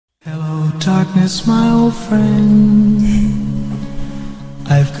darkness, my old friend,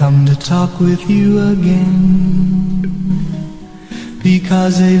 I've come to talk with you again,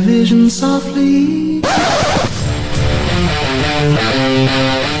 because a vision softly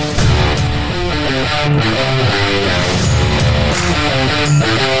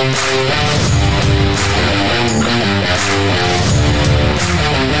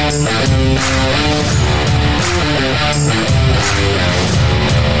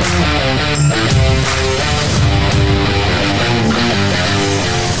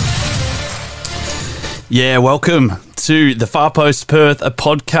Yeah, welcome to the Far Post Perth, a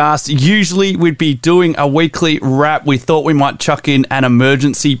podcast. Usually we'd be doing a weekly wrap. We thought we might chuck in an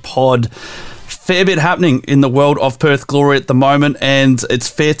emergency pod. Fair bit happening in the world of Perth Glory at the moment, and it's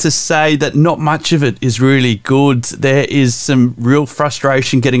fair to say that not much of it is really good. There is some real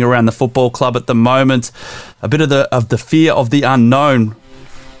frustration getting around the football club at the moment, a bit of the fear of the unknown.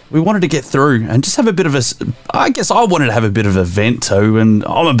 We wanted to get through and just have a bit of I wanted to have a bit of a vent too, and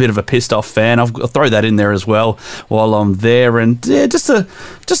I'm a bit of a pissed off fan. I'll throw that in there as well while I'm there, and yeah, just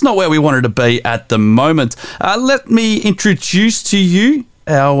not where we wanted to be at the moment. Let me introduce to you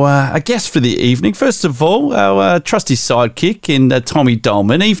our guest for the evening. First of all, our trusty sidekick in Tommy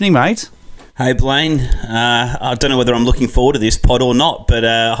Dolman. Evening, mate. Hey Blaine, I don't know whether I'm looking forward to this pod or not, but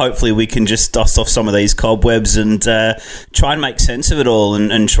hopefully we can just dust off some of these cobwebs and try and make sense of it all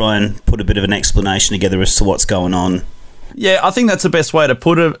and try and put a bit of an explanation together as to what's going on. Yeah, I think that's the best way to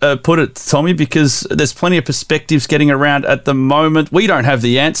put it, Tommy, because there's plenty of perspectives getting around at the moment. We don't have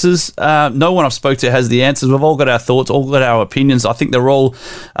the answers. No one I've spoke to has the answers. We've all got our thoughts, all got our opinions. I think they're all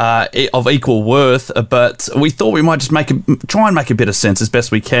of equal worth, but we thought we might just try and make a bit of sense as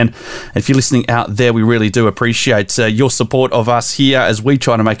best we can. And if you're listening out there, we really do appreciate your support of us here as we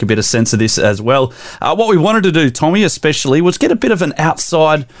try to make a bit of sense of this as well. What we wanted to do, Tommy, especially, was get a bit of an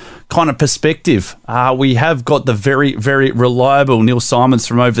outside kind of perspective. We have got the very, very reliable Neil Simons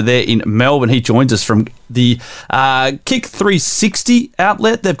from over there in Melbourne. He joins us from the Kick 360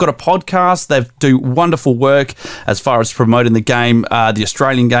 outlet. They've got a podcast. They do wonderful work as far as promoting the game, the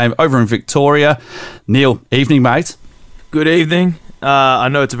Australian game over in Victoria. Neil, evening, mate. Good evening. I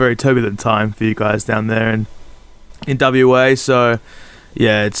know it's a very turbulent time for you guys down there in WA, so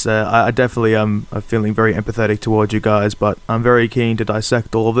yeah, it's I definitely am feeling very empathetic towards you guys, but I'm very keen to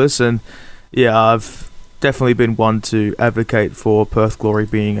dissect all of this, and yeah, I've definitely been one to advocate for Perth Glory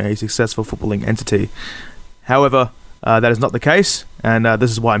being a successful footballing entity. However, that is not the case, and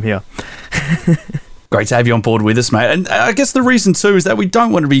this is why I'm here. Great to have you on board with us, mate. And I guess the reason too is that we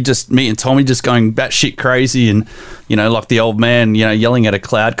don't want to be just me and Tommy just going batshit crazy and, like the old man, yelling at a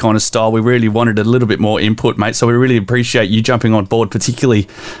cloud kind of style. We really wanted a little bit more input, mate. So we really appreciate you jumping on board, particularly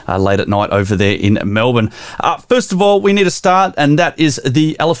late at night over there in Melbourne. First of all, we need to start, and that is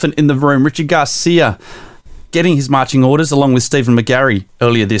the elephant in the room. Richard Garcia getting his marching orders along with Stephen McGarry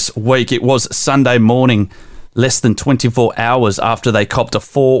earlier this week. It was Sunday morning, less than 24 hours after they copped a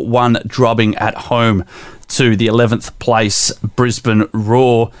 4-1 drubbing at home to the 11th place Brisbane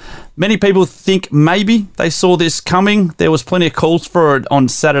Roar. Many people think maybe they saw this coming. There was plenty of calls for it on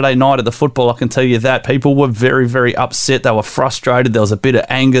Saturday night at the football, I can tell you that. People were very, very upset. They were frustrated. There was a bit of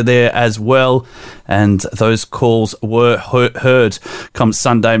anger there as well, and those calls were heard come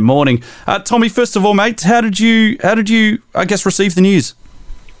Sunday morning. Tommy, first of all, mate, how did you, I guess, receive the news?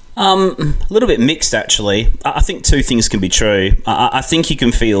 A little bit mixed, actually. I think two things can be true. I think you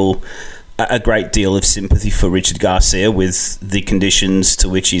can feel a great deal of sympathy for Richard Garcia with the conditions to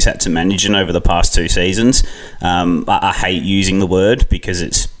which he's had to manage in over the past 2 seasons. I hate using the word because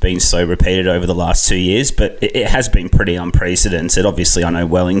it's been so repeated over the last 2 years, but it has been pretty unprecedented. Obviously, I know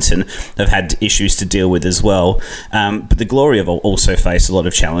Wellington have had issues to deal with as well, but the Glory have also faced a lot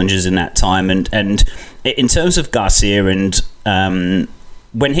of challenges in that time. And in terms of Garcia and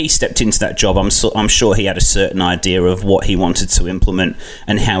when he stepped into that job, I'm sure he had a certain idea of what he wanted to implement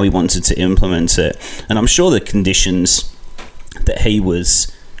and how he wanted to implement it. And I'm sure the conditions that he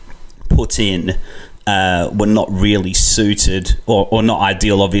was put in were not really suited or not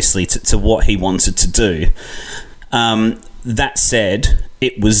ideal, obviously, to what he wanted to do. That said,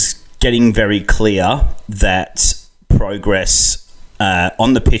 it was getting very clear that progress,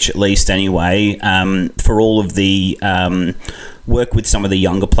 on the pitch at least anyway, for all of the work with some of the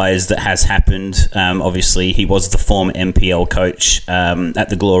younger players that has happened. Obviously, he was the former NPL coach at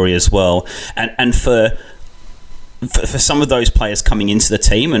the Glory as well. And for some of those players coming into the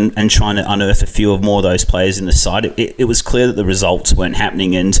team and trying to unearth a few more of those players in the side, it was clear that the results weren't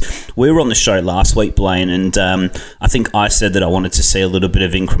happening. And we were on the show last week, Blaine, and I think I said that I wanted to see a little bit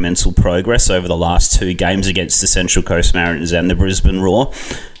of incremental progress over the last 2 games against the Central Coast Mariners and the Brisbane Roar.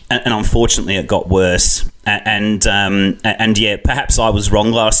 and unfortunately it got worse. And yeah, perhaps I was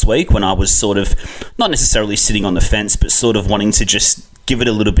wrong last week when I was sort of not necessarily sitting on the fence, but sort of wanting to just give it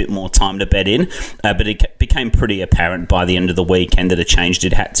a little bit more time to bed in. But it became pretty apparent by the end of the weekend that a change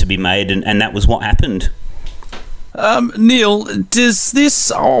did have to be made, and that was what happened. Neil, does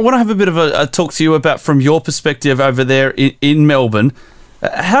this... I want to have a bit of a talk to you about from your perspective over there in Melbourne.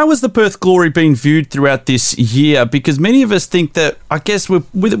 How has the Perth Glory been viewed throughout this year? Because many of us think that, I guess,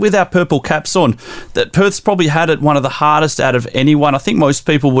 with our purple caps on, that Perth's probably had it one of the hardest out of anyone. I think most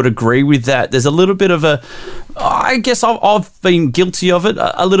people would agree with that. There's a little bit of a... I guess I've been guilty of it,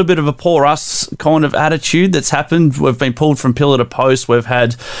 a little bit of a poor us kind of attitude that's happened. We've been pulled from pillar to post. We've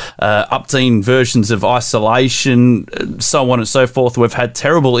had up-teen versions of isolation, so on and so forth. We've had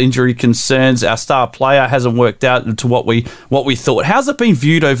terrible injury concerns. Our star player hasn't worked out to what we thought. How's it been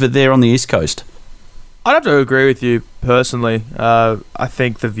viewed over there on the East Coast? I'd have to agree with you personally. I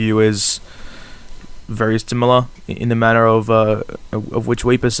think the view is very similar in the manner of which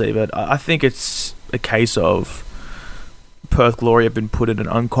we perceive it. I think it's a case of Perth Glory have been put in an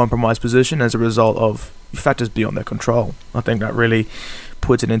uncompromised position as a result of factors beyond their control. I think that really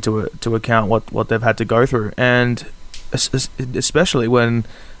puts it into account what they've had to go through, and especially when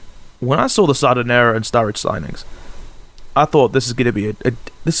I saw the Sardinera and Sturridge signings, I thought this is going to be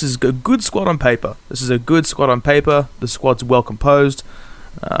this is a good squad on paper. This is a good squad on paper. The squad's well composed.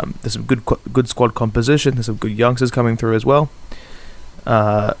 There's some good squad composition. There's some good youngsters coming through as well.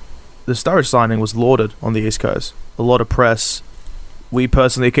 The Sturridge signing was lauded on the East Coast. A lot of press. We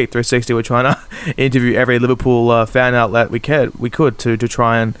personally, Keep 360, were trying to interview every Liverpool fan outlet we could to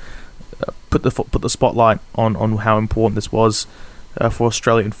try and put the spotlight on how important this was for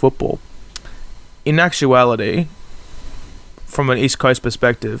Australian football. In actuality, from an East Coast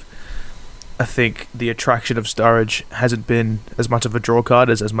perspective, I think the attraction of Sturridge hasn't been as much of a draw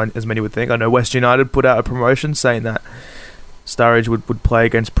card as many would think. I know West United put out a promotion saying that Sturridge would play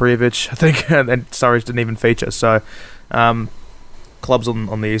against Prijovic, I think, and Sturridge didn't even feature. So, clubs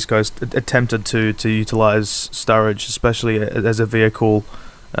on the East Coast attempted to utilise Sturridge, especially as a vehicle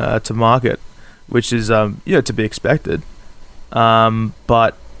to market, which is to be expected.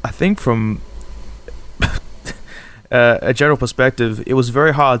 But I think from a general perspective, it was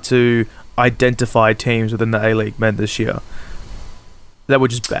very hard to identify teams within the A-League men this year that were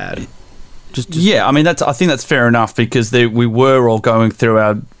just bad. Yeah, I mean, I think that's fair enough, because we were all going through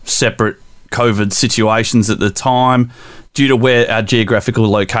our separate COVID situations at the time. Due to where our geographical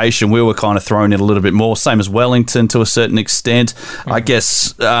location, we were kind of thrown in a little bit more, same as Wellington to a certain extent. I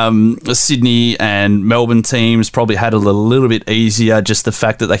guess Sydney and Melbourne teams probably had it a little bit easier, just the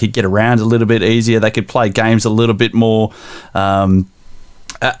fact that they could get around a little bit easier. They could play games a little bit more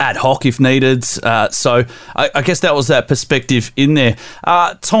ad hoc if needed. So I guess that was that perspective in there.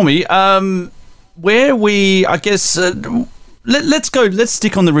 Tommy, where we, I guess... Let's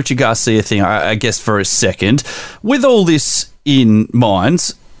stick on the Richard Garcia thing, I guess, for a second. With all this in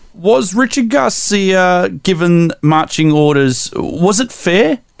mind, was Richard Garcia given marching orders? Was it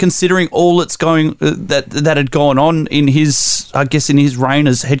fair, considering all that's going that had gone on in his reign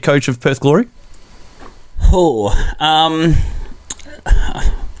as head coach of Perth Glory?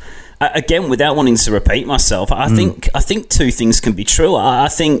 Again, without wanting to repeat myself, I think two things can be true. I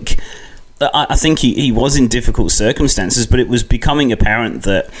think he was in difficult circumstances, but it was becoming apparent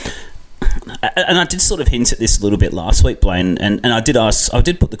that, and I did sort of hint at this a little bit last week, Blaine, and I did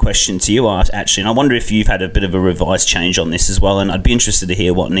put the question to you, actually, and I wonder if you've had a bit of a revised change on this as well, and I'd be interested to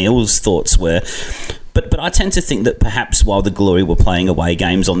hear what Neil's thoughts were. But I tend to think that perhaps while the Glory were playing away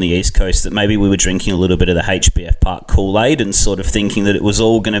games on the East Coast, that maybe we were drinking a little bit of the HBF Park Kool-Aid and sort of thinking that it was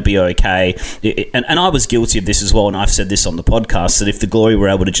all going to be okay. And I was guilty of this as well, and I've said this on the podcast, that if the Glory were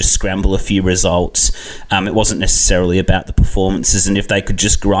able to just scramble a few results, it wasn't necessarily about the performances, and if they could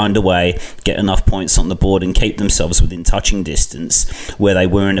just grind away, get enough points on the board and keep themselves within touching distance, where they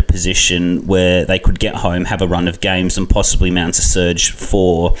were in a position where they could get home, have a run of games, and possibly mount a surge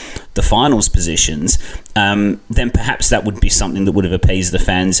for the finals positions, then perhaps that would be something that would have appeased the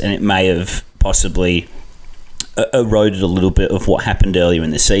fans, and it may have possibly eroded a little bit of what happened earlier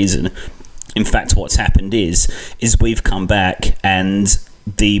in the season. In fact, what's happened is we've come back and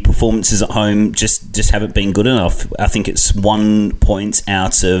the performances at home just haven't been good enough. I think it's 1 point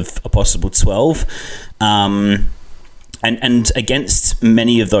out of a possible 12. And against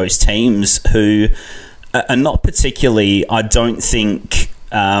many of those teams who are not particularly, I don't think,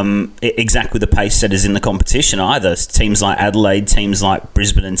 exactly the pace setters in the competition either. Teams like Adelaide, teams like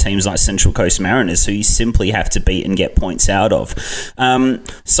Brisbane, and teams like Central Coast Mariners, who you simply have to beat and get points out of.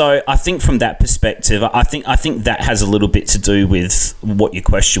 So I think from that perspective, I think that has a little bit to do with what your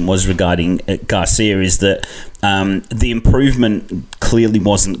question was regarding Garcia, is that the improvement clearly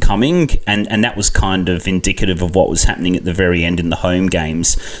wasn't coming, and that was kind of indicative of what was happening at the very end in the home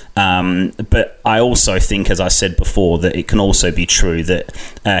games. But I also think, as I said before, that it can also be true that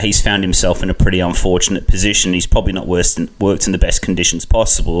he's found himself in a pretty unfortunate position. He's probably not worked in the best conditions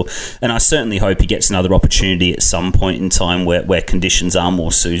possible, and I certainly hope he gets another opportunity at some point in time where conditions are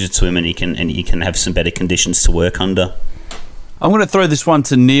more suited to him, and he can have some better conditions to work under. I'm going to throw this one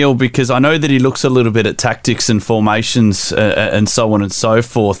to Neil, because I know that he looks a little bit at tactics and formations and so on and so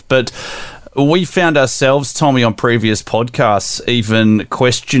forth. But we found ourselves, Tommy, on previous podcasts, even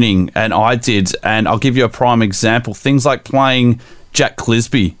questioning, and I did, and I'll give you a prime example, things like playing Jack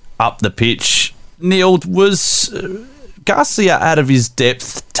Clisby up the pitch. Neil, was Garcia out of his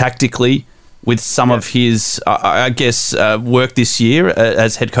depth tactically with some of his, work this year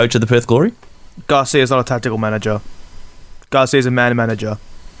as head coach of the Perth Glory? Garcia's not a tactical manager. Garcia's a man manager.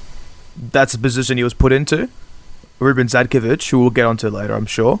 That's the position he was put into. Ruben Zadkovic, who we'll get onto later, I'm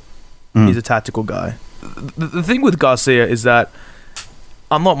sure, he's a tactical guy. The thing with Garcia is that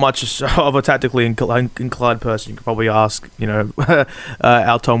I'm not much of a tactically inclined person. You could probably ask,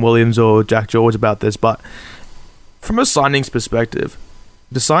 Al Tom Williams or Jack George about this, but from a signings perspective,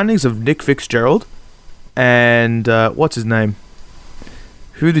 the signings of Nick Fitzgerald and what's his name?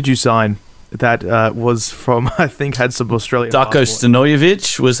 Who did you sign? That was from, I think, had some Australian Darko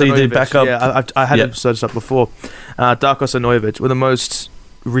Stanojevic, was he the backup? Yeah, I had him searched up before. Darko Stanojevic were the most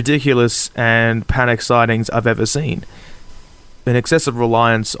ridiculous and panic signings I've ever seen. An excessive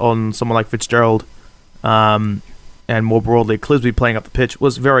reliance on someone like Fitzgerald, and more broadly, Clisby playing up the pitch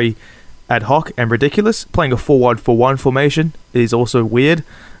was very ad hoc and ridiculous. Playing a 4-1-4-1 formation is also weird.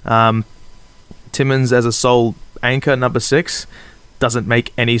 Timmins as a sole anchor, number 6, doesn't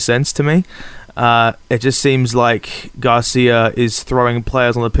make any sense to me. It just seems like Garcia is throwing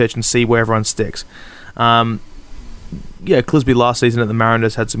players on the pitch and see where everyone sticks. Clisby last season at the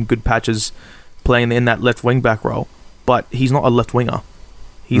Mariners had some good patches playing in that left wing back role, but he's not a left winger.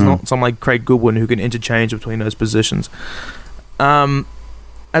 He's not someone like Craig Goodwin who can interchange between those positions. When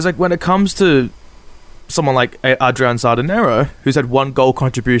it comes to someone like Adrian Sardanero, who's had 1 goal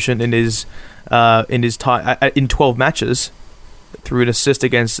contribution in his time in 12 matches, through an assist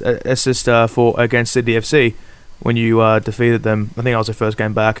against Sydney FC when you defeated them. I think that was their first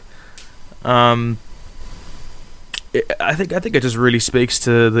game back. I think it just really speaks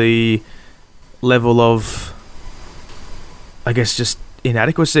to the level of, I guess, just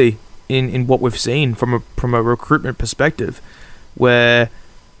inadequacy in what we've seen from a recruitment perspective, where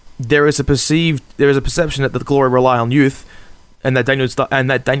there is a perception that the Glory rely on youth, and that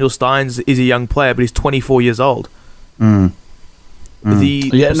Daniel Steins is a young player, but he's 24 years old. The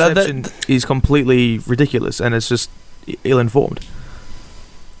perception is completely ridiculous, and it's just ill-informed.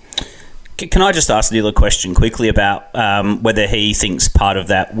 Can I just ask Neil a question quickly about whether he thinks part of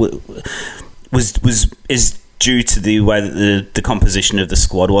that is due to the way that the composition of the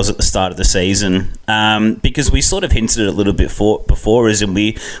squad was at the start of the season? Because we sort of hinted at it a little bit before, as in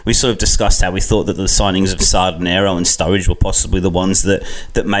we sort of discussed how we thought that the signings of Sardanero and Sturridge were possibly the ones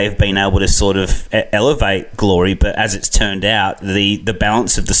that may have been able to sort of elevate Glory, but as it's turned out, the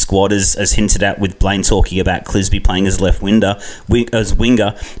balance of the squad, as hinted at with Blaine talking about Clisby playing as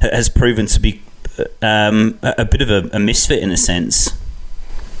winger, has proven to be a bit of a misfit in a sense.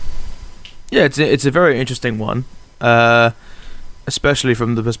 Yeah, it's a very interesting one, especially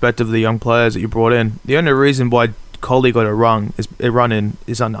from the perspective of the young players that you brought in. The only reason why Coley got a run in,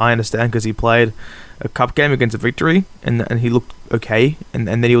 I understand, because he played a cup game against a Victory, and he looked okay, and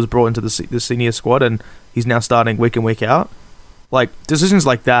then he was brought into the senior squad, and he's now starting week in, week out. Like, decisions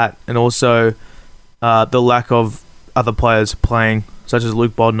like that, and also the lack of other players playing, such as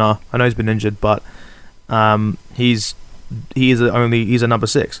Luke Bodnar. I know he's been injured, but he's a number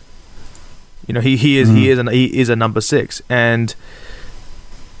 6. He is a number 6, and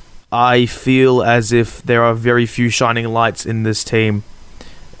I feel as if there are very few shining lights in this team.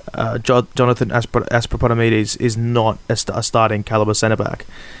 Jonathan Aspropotomides is not a starting caliber centre back,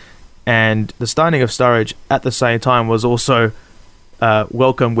 and the signing of Sturridge at the same time was also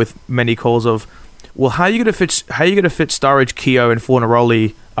welcome, with many calls of, well, how are you going to fit Sturridge, Keogh, and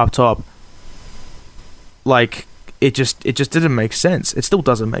Fornaroli up top? Like, it just didn't make sense. It still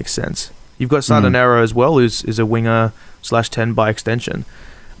doesn't make sense. You've got Sardanero as well, who's a winger /10 by extension.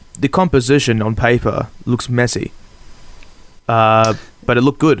 The composition on paper looks messy, but but it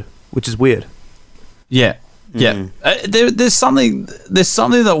looked good, which is weird. Yeah. Yeah, there's something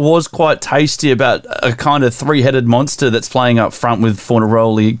that was quite tasty about a kind of three-headed monster that's playing up front with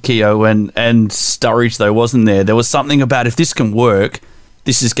Fornaroli, Keogh, and Sturridge, though, wasn't there? There was something about, if this can work,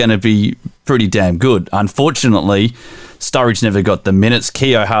 this is going to be pretty damn good. Unfortunately, Sturridge never got the minutes.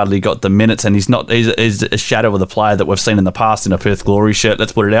 Keogh hardly got the minutes, and he's a shadow of the player that we've seen in the past in a Perth Glory shirt.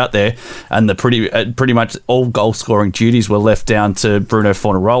 Let's put it out there. And the pretty much all goal scoring duties were left down to Bruno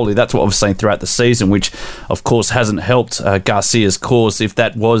Fornaroli. That's what we've seen throughout the season, which of course hasn't helped Garcia's cause. If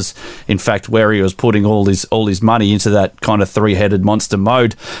that was in fact where he was putting all his money into that kind of three-headed monster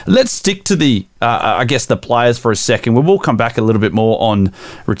mode. Let's stick to the players for a second. We will come back a little bit more on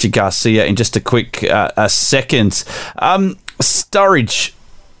Richard Garcia in just a quick second. Sturridge,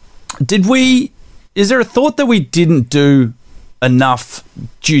 is there a thought that we didn't do enough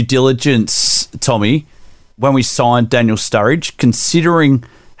due diligence, Tommy, when we signed Daniel Sturridge, considering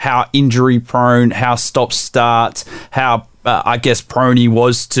how injury prone, how stop-start, how prone he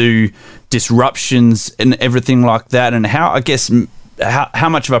was to disruptions and everything like that, and how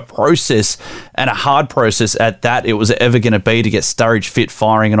much of a process and a hard process at that it was ever going to be to get Sturridge fit,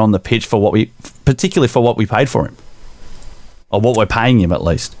 firing, and on the pitch particularly for what we paid for him, or what we're paying him at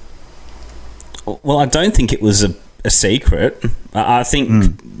least. Well, I don't think it was a secret. I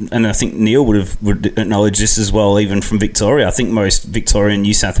think, and I think Neil would acknowledge this as well, even from Victoria. I think most Victorian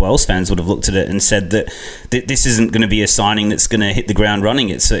New South Wales fans would have looked at it and said that this isn't going to be a signing that's going to hit the ground running.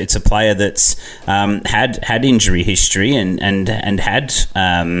 It's a player that's had injury history and had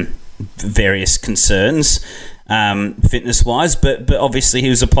various concerns. Fitness-wise, but obviously he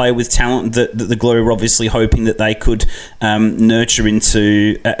was a player with talent that the Glory were obviously hoping that they could nurture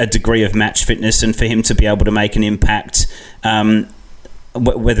into a degree of match fitness, and for him to be able to make an impact,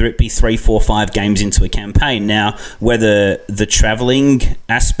 whether it be 3, 4, 5 games into a campaign. Now, whether the travelling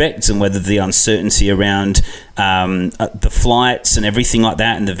aspects and whether the uncertainty around the flights and everything like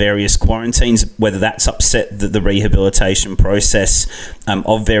that and the various quarantines, whether that's upset the rehabilitation process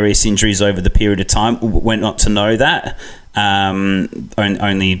of various injuries over the period of time, we're not to know that.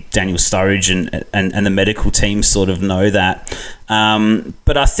 Only Daniel Sturridge and the medical team sort of know that.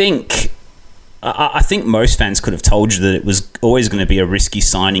 But I think most fans could have told you that it was always going to be a risky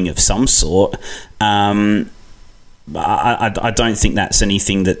signing of some sort. I don't think that's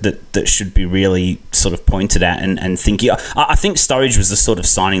anything that should be really sort of pointed at and thinking. I think Sturridge was the sort of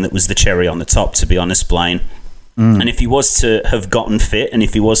signing that was the cherry on the top, to be honest, Blaine. And if he was to have gotten fit, and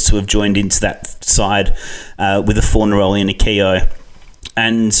if he was to have joined into that side with a Fornaroli and a Keogh,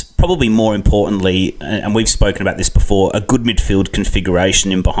 and probably more importantly, and we've spoken about this before, a good midfield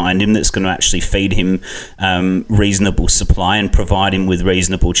configuration in behind him that's going to actually feed him reasonable supply and provide him with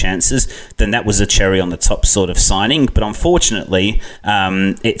reasonable chances, then that was a cherry on the top sort of signing. But unfortunately,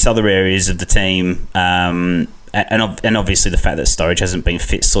 it's other areas of the team, and obviously the fact that Sturridge hasn't been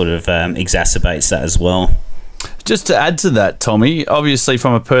fit sort of exacerbates that as well. Just to add to that, Tommy, obviously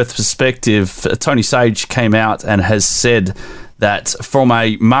from a Perth perspective, Tony Sage came out and has said that from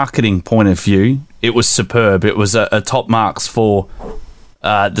a marketing point of view, it was superb. It was a top marks for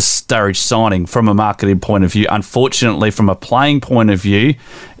the Sturridge signing from a marketing point of view. Unfortunately, from a playing point of view,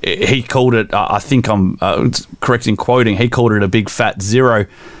 he called it, I think I'm correct in quoting, he called it a big fat zero.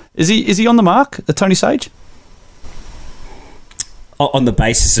 Is he on the mark, Tony Sage? On the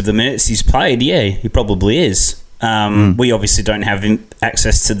basis of the minutes he's played, yeah, he probably is. We obviously don't have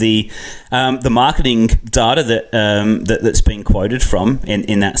access to the marketing data that's been quoted from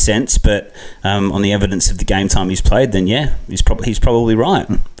in that sense, but on the evidence of the game time he's played, then yeah, he's probably right.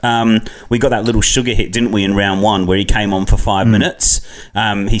 We got that little sugar hit, didn't we, in round 1, where he came on for 5 minutes.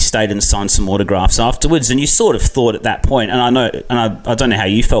 He stayed and signed some autographs afterwards, and you sort of thought at that point, and I don't know how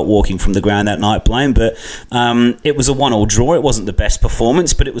you felt walking from the ground that night, Blaine, but it was a 1-1 draw. It wasn't the best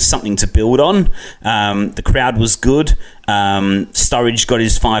performance, but it was something to build on. The crowd was good. Sturridge got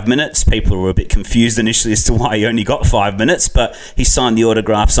his 5 minutes. People were a bit confused initially as to why he only got 5 minutes, but he signed the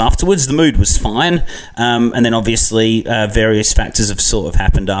autographs afterwards. The mood was fine, and then obviously various factors have sort of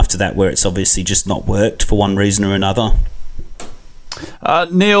happened after that where it's obviously just not worked for one reason or another.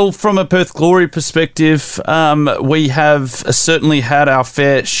 Neil, from a Perth Glory perspective, we have certainly had our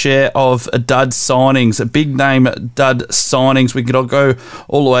fair share of dud signings, big name dud signings. We could all go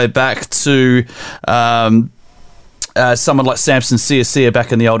all the way back to someone like Samson Sia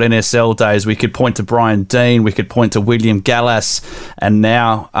back in the old NSL days. We could point to Brian Dean, we could point to William Gallas, and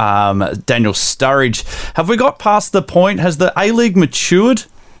now Daniel Sturridge. Have we got past the point? Has the A-League matured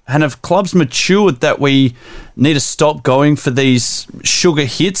And have clubs matured that we need to stop going for these sugar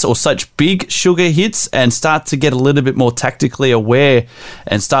hits or such big sugar hits and start to get a little bit more tactically aware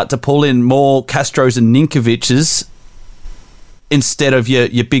and start to pull in more Castros and Ninkovic's instead of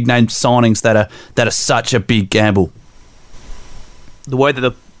your big name signings that are such a big gamble? The way that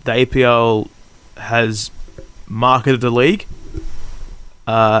the APL has marketed the league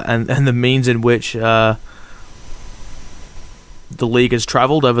and the means in which the league has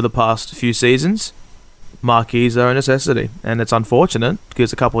travelled over the past few seasons, marquees are a necessity, and it's unfortunate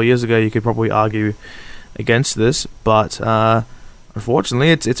because a couple of years ago you could probably argue against this, but unfortunately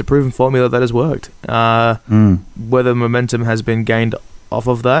it's a proven formula that has worked. Whether momentum has been gained off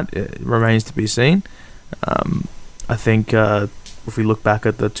of that, it remains to be seen. I think if we look back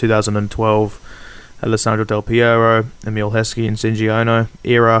at the 2012 Alessandro Del Piero, Emile Heskey and Singiano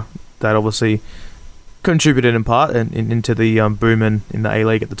era, that obviously contributed in part into the boom in the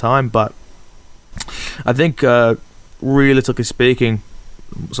A-League at the time, but I think realistically speaking,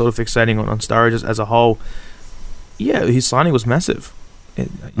 sort of fixating on Sturridge as a whole, yeah, his signing was massive. You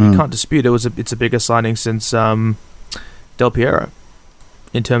can't dispute it's a bigger signing since Del Piero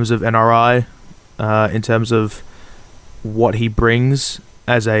in terms of NRI, in terms of what he brings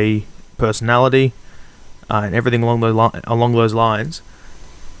as a personality, and everything along those lines.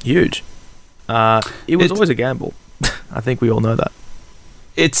 Huge. It was always a gamble. I think we all know that.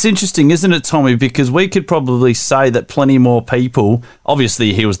 It's interesting, isn't it, Tommy? Because we could probably say that plenty more people,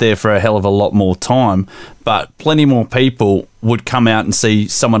 obviously he was there for a hell of a lot more time, but plenty more people would come out and see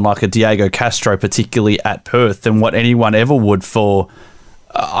someone like a Diego Castro, particularly at Perth, than what anyone ever would for,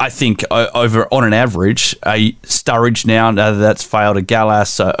 I think, over on an average, a Sturridge now, whether that's failed, a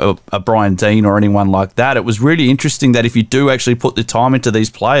Gallas, a Brian Dean or anyone like that. It was really interesting that if you do actually put the time into these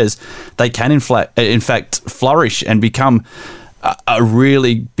players, they can in fact flourish and become a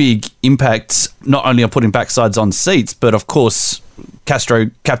really big impact, not only on putting backsides on seats, but of course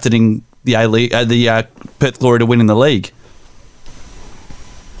Castro captaining the Perth Glory to winning the league.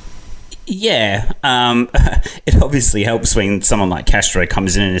 Yeah, it obviously helps when someone like Castro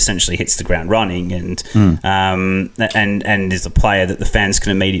comes in and essentially hits the ground running and is a player that the fans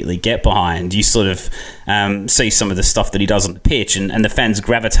can immediately get behind. You sort of see some of the stuff that he does on the pitch, and the fans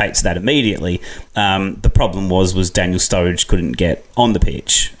gravitate to that immediately. The problem was Daniel Sturridge couldn't get on the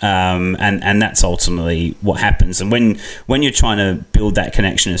pitch, and that's ultimately what happens. And when you're trying to build that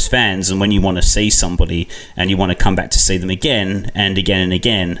connection as fans, and when you want to see somebody and you want to come back to see them again and again and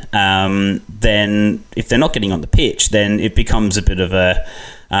again, then if they're not getting on the pitch, then it becomes a bit of a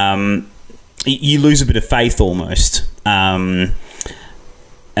you lose a bit of faith almost. And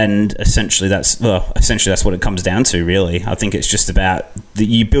essentially that's what it comes down to, really. I think it's just about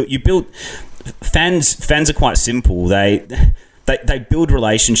you build fans are quite simple. They build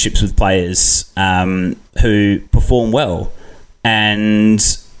relationships with players who perform well,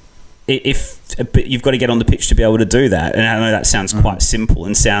 but you've got to get on the pitch to be able to do that. And I know that sounds quite simple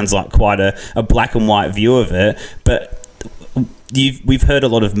and sounds like quite a black and white view of it, but we've heard a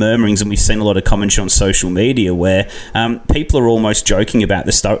lot of murmurings and we've seen a lot of commentary on social media where people are almost joking about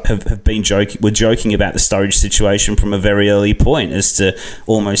were joking about the Sturridge situation from a very early point, as to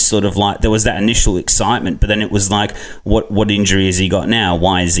almost sort of like there was that initial excitement, but then it was like, what injury has he got now?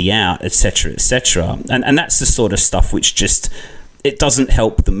 Why is he out? Etc. etc. And that's the sort of stuff which just, it doesn't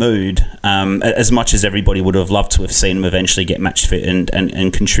help the mood, as much as everybody would have loved to have seen him eventually get match fit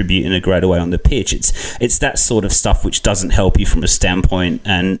and contribute in a greater way on the pitch. It's that sort of stuff which doesn't help you from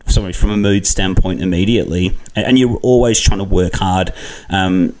a mood standpoint immediately, and you're always trying to work hard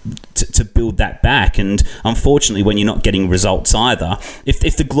to build that back. And unfortunately, when you're not getting results either,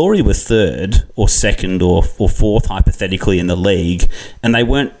 if the Glory were third or second or fourth hypothetically in the league, and they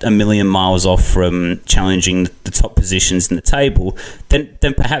weren't a million miles off from challenging the top positions in the table,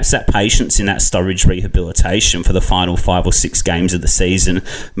 then perhaps that patience in that Sturridge rehabilitation for the final 5 or 6 games of the season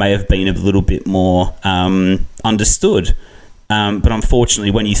may have been a little bit more understood. But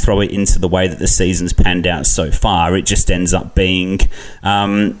unfortunately, when you throw it into the way that the season's panned out so far, it just ends up being,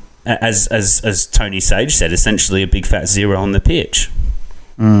 as Tony Sage said, essentially a big fat zero on the pitch.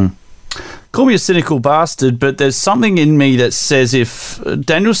 Call me a cynical bastard, but there's something in me that says if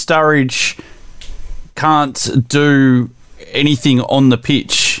Daniel Sturridge can't do anything on the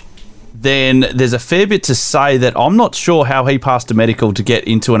pitch, then there's a fair bit to say that I'm not sure how he passed a medical to get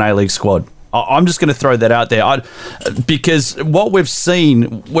into an A-League squad. I'm just going to throw that out there, because what we've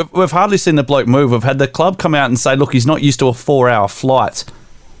seen, we've hardly seen the bloke move. We've had the club come out and say, look, he's not used to a 4-hour flight.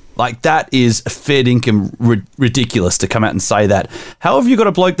 Like, that is fair dinkum ridiculous to come out and say that. How have you got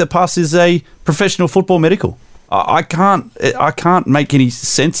a bloke that passes a professional football medical? I can't make any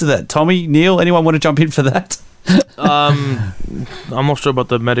sense of that. Tommy, Neil, anyone want to jump in for that? I'm not sure about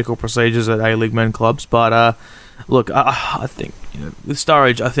the medical procedures at A-League men clubs, but look, I think with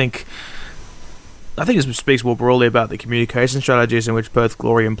Sturridge, I think this speaks more broadly about the communication strategies in which Perth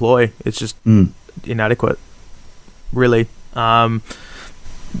Glory employ. It's just inadequate, really. From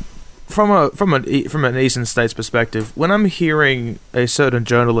an Eastern States perspective, when I'm hearing a certain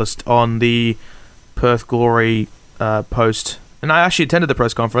journalist on the Perth Glory post, and I actually attended the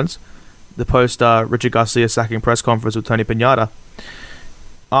press conference, the post Richard Garcia sacking press conference with Tony Pignata,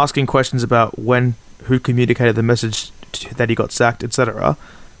 asking questions about who communicated the message that he got sacked, etc.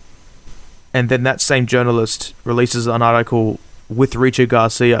 And then that same journalist releases an article with Richard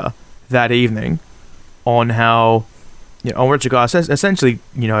Garcia that evening on how, on Richard Garcia essentially,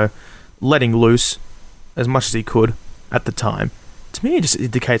 letting loose as much as he could at the time. To me, it just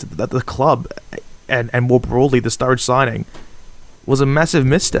indicates that the club and more broadly the Sturridge signing was a massive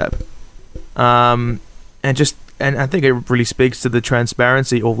misstep. And I think it really speaks to the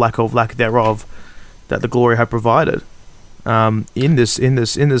transparency or lack thereof that the Glory have provided in this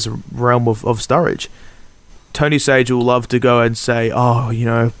realm of Sturridge. Tony Sage will love to go and say,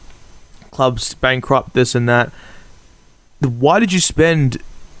 clubs bankrupt, this and that. Why did you spend,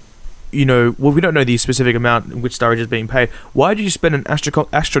 we don't know the specific amount in which Sturridge is being paid. Why did you spend an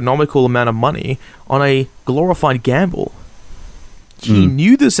astronomical amount of money on a glorified gamble? He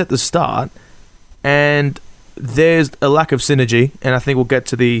knew this at the start, and there's a lack of synergy, and I think we'll get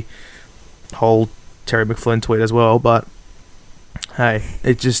to the whole Terry McFlynn tweet as well, but hey,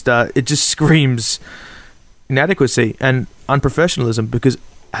 it just screams inadequacy and unprofessionalism, because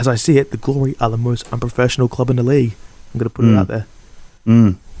as I see it, the Glory are the most unprofessional club in the league. I'm going to put it out there.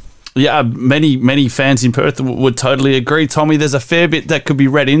 Yeah, many fans in Perth would totally agree. Tommy, there's a fair bit that could be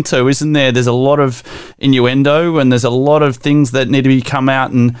read into, isn't there? There's a lot of innuendo, and there's a lot of things that need to be come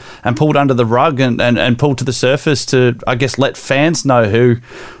out and pulled under the rug and pulled to the surface to, I guess, let fans know who,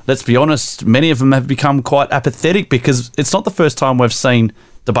 let's be honest, many of them have become quite apathetic, because it's not the first time we've seen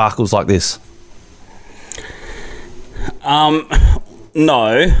debacles like this.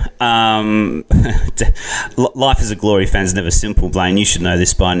 No. Life as a Glory fan is never simple, Blaine. You should know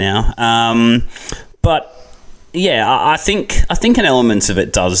this by now. But yeah, I think an element of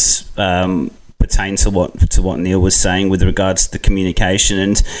it does pertain to what Neil was saying with regards to the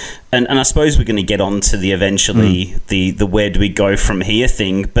communication, and I suppose we're going to get on to the eventually the where do we go from here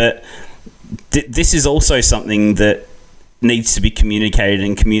thing. But this is also something that needs to be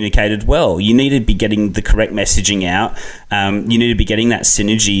communicated well. You need to be getting the correct messaging out. You need to be getting that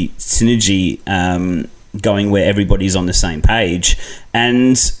synergy going where everybody's on the same page,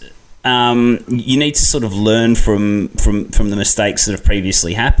 and you need to sort of learn from the mistakes that have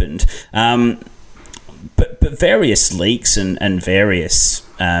previously happened. But various leaks and various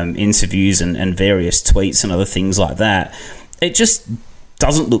interviews and various tweets and other things like that, it just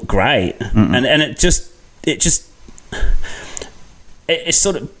doesn't look great. And it's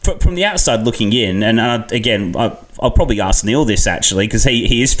sort of from the outside looking in, and again, I'll probably ask Neil this actually, because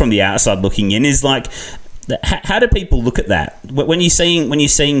he is from the outside looking in. Is like, how do people look at that when you're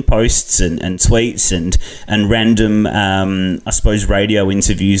seeing posts and tweets and random I suppose radio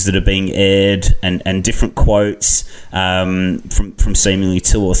interviews that are being aired and different quotes from seemingly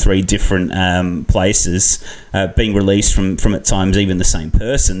 2 or 3 different places being released from at times even the same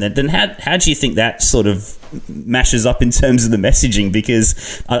person? Then how do you think that sort of mashes up in terms of the messaging?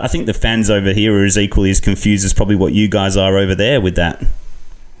 Because I think the fans over here are as equally as confused as probably what you guys are over there with that.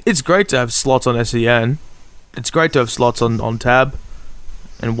 It's great to have slots on SEN. It's great to have slots on Tab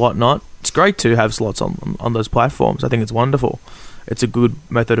and whatnot. It's great to have slots on those platforms. I think it's wonderful. It's a good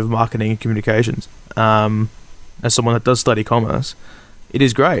method of marketing and communications. As someone that does study commerce, it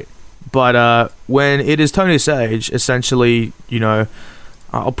is great. But when it is Tony Sage, essentially,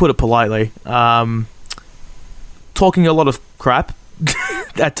 I'll put it politely, talking a lot of crap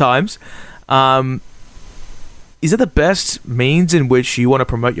at times, is that the best means in which you want to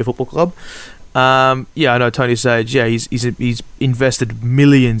promote your football club? Yeah, I know Tony Sage. Yeah, he's invested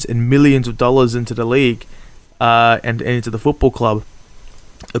millions and millions of dollars into the league and into the football club.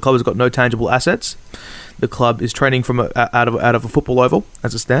 The club has got no tangible assets. The club is training from out of a football oval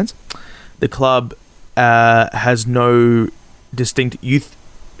as it stands. The club has no distinct youth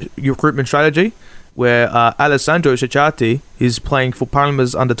recruitment strategy, where Alessandro Cecchati is playing for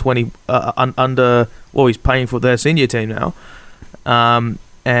Parma's under 20 he's playing for their senior team now.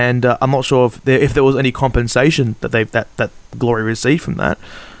 And I'm not sure if there was any compensation that Glory received from that.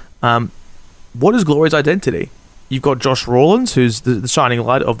 What is Glory's identity? You've got Josh Rawlins, who's the shining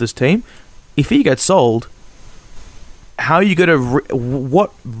light of this team. If he gets sold, how are you going to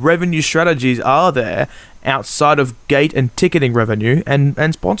what revenue strategies are there outside of gate and ticketing revenue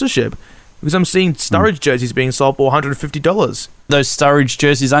and sponsorship? Because I'm seeing Sturridge jerseys being sold for $150. Those Sturridge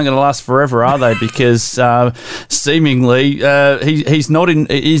jerseys aren't going to last forever, are they? Because seemingly he's not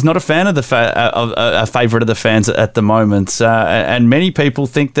a fan of a favourite of the fans at the moment, and many people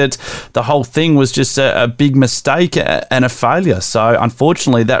think that the whole thing was just a big mistake and a failure. So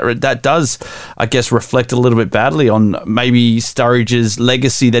unfortunately, that does, I guess, reflect a little bit badly on maybe Sturridge's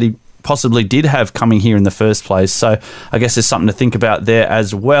legacy that he possibly did have coming here in the first place. So I guess there's something to think about there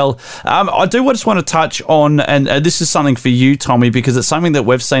as well. I do just want to touch on, and this is something for you, Tommy, because it's something that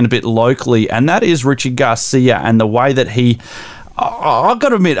we've seen a bit locally, and that is Richard Garcia and the way that he... I've got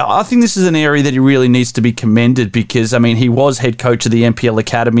to admit, I think this is an area that he really needs to be commended because, I mean, he was head coach of the NPL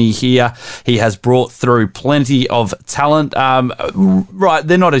Academy here. He has brought through plenty of talent. Right,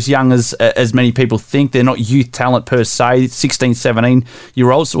 they're not as young as many people think. They're not youth talent per se, 16,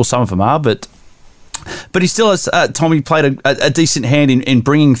 17-year-olds, or some of them are, but he still has, Tommy played a decent hand in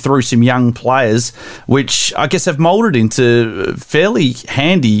bringing through some young players, which I guess have moulded into fairly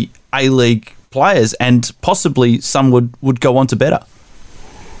handy A-League players, and possibly some would go on to better.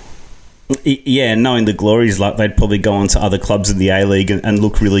 Yeah, knowing the Glories, like they'd probably go on to other clubs in the A-League and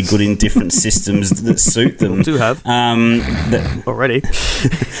look really good in different systems that suit them. Do have already.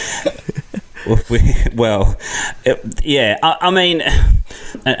 I mean,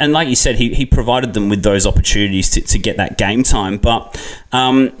 and like you said, he provided them with those opportunities to get that game time, but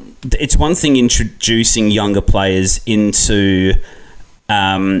it's one thing introducing younger players into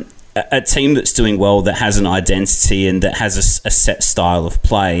a team that's doing well, that has an identity and that has a set style of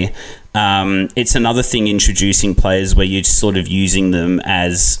play. It's another thing introducing players where you're sort of using them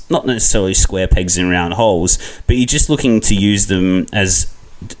as not necessarily square pegs in round holes, but you're just looking to use them as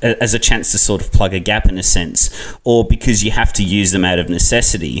a chance to sort of plug a gap in a sense, or because you have to use them out of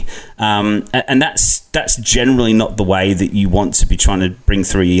necessity. And that's generally not the way that you want to be trying to bring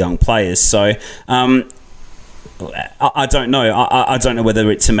through your young players. So I don't know. I don't know whether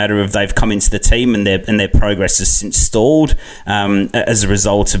it's a matter of they've come into the team and their progress has since stalled as a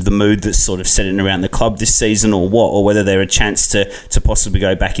result of the mood that's sort of setting around the club this season, or what, or whether they're a chance to possibly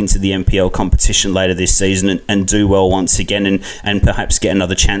go back into the NPL competition later this season and do well once again, and perhaps get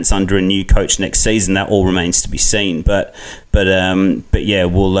another chance under a new coach next season. That all remains to be seen. But yeah,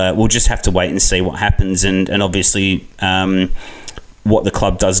 we'll just have to wait and see what happens, and obviously. What the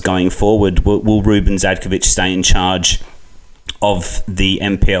club does going forward. Will Ruben Zadkovic stay in charge of the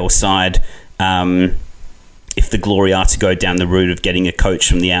NPL side if the Glory are to go down the route of getting a coach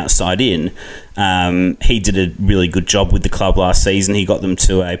from the outside in? He did a really good job with the club last season. He got them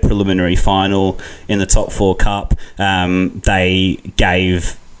to a preliminary final in the Top 4 Cup. They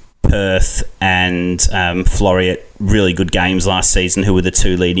gave Perth and Floreat really good games last season, who were the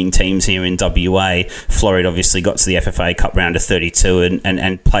two leading teams here in WA. Floreat obviously got to the FFA Cup round of 32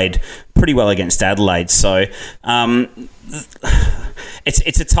 and played pretty well against Adelaide. So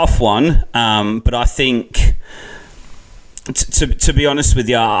it's a tough one, but I think to be honest with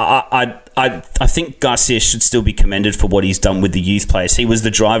you, I think Garcia should still be commended for what he's done with the youth players. He was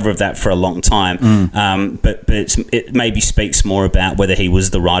the driver of that for a long time, but it maybe speaks more about whether he was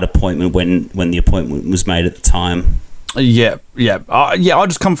the right appointment when the appointment was made at the time. Yeah. I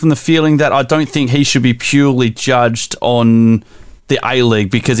just come from the feeling that I don't think he should be purely judged on the A-League,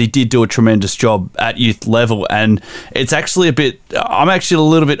 because he did do a tremendous job at youth level, and it's actually I'm actually a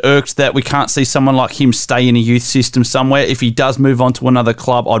little bit irked that we can't see someone like him stay in a youth system somewhere. If he does move on to another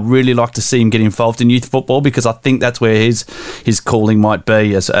club, I'd really like to see him get involved in youth football, because I think that's where his calling might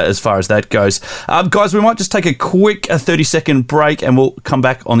be as far as that goes. Guys, we might just take a quick 30-second break, and we'll come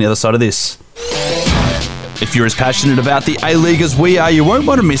back on the other side of this. If you're as passionate about the A-League as we are, you won't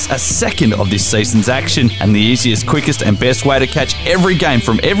want to miss a second of this season's action. And the easiest, quickest and best way to catch every game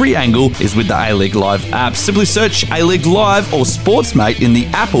from every angle is with the A-League Live app. Simply search A-League Live or Sportsmate in the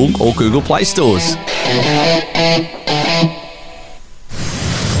Apple or Google Play stores.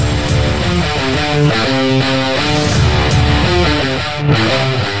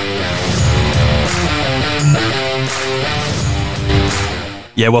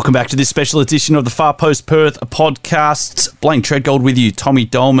 Yeah, welcome back to this special edition of the Far Post Perth podcasts. Blaine Treadgold with you, Tommy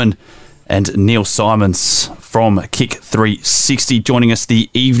Dolman and Neil Simons from Kick 360 joining us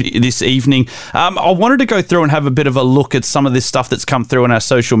this evening. I wanted to go through and have a bit of a look at some of this stuff that's come through on our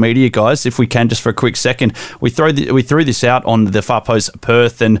social media, guys, if we can, just for a quick second. We threw this out on the Far Post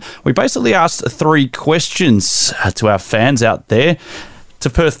Perth, and we basically asked 3 questions to our fans out there. To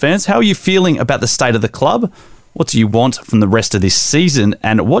Perth fans, how are you feeling about the state of the club? What do you want from the rest of this season?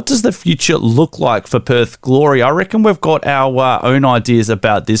 And what does the future look like for Perth Glory? I reckon we've got our own ideas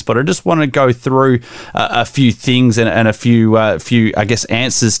about this, but I just want to go through a few things and a few, I guess,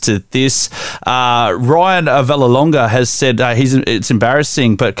 answers to this. Ryan Villalonga has said it's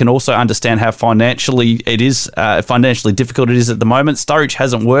embarrassing, but can also understand how financially difficult it is at the moment. Sturridge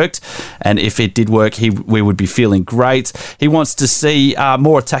hasn't worked, and if it did work, we would be feeling great. He wants to see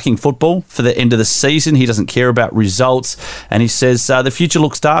more attacking football for the end of the season. He doesn't care about results, and he says the future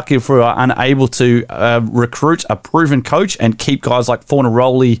looks dark if we are unable to recruit a proven coach and keep guys like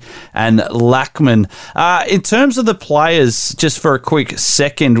Fornaroli and Lackman. In terms of the players, just for a quick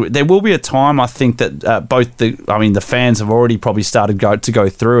second, there will be a time, I think, that the fans have already probably started to go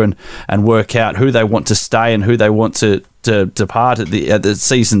through and work out who they want to stay and who they want to depart at the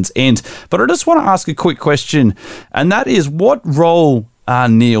season's end. But I just want to ask a quick question, and that is, what role,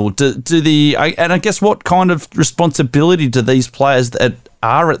 Neil, and I guess what kind of responsibility do these players that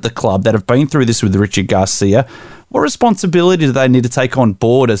are at the club that have been through this with Richard Garcia, what responsibility do they need to take on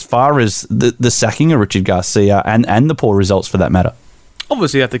board as far as the sacking of Richard Garcia and the poor results for that matter?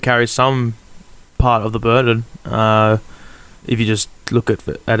 Obviously, you have to carry some part of the burden. If you just look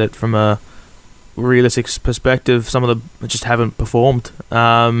at it from a realistic perspective, some of them just haven't performed.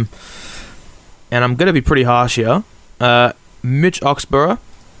 And I'm going to be pretty harsh here. Mitch Oxborough,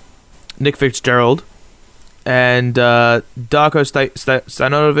 Nick Fitzgerald, and Darko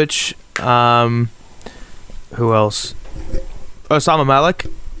Stanovic. Who else? Osama Malik.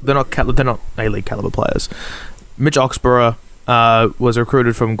 They're not A-League caliber players. Mitch Oxborough was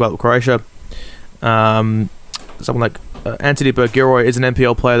recruited from Croatia. Someone like Anthony Perth-Glory is an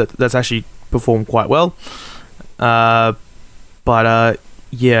NPL player that's actually performed quite well. But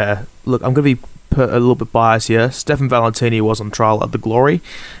look, I'm going to be a little bit biased here. Stefan Valentini was on trial at the Glory,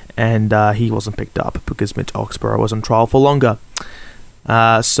 and he wasn't picked up because Mitch Oxborough was on trial for longer.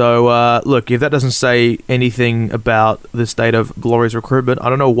 Look, if that doesn't say anything about the state of Glory's recruitment, I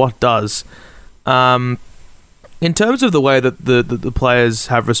don't know what does. In terms of the way that the players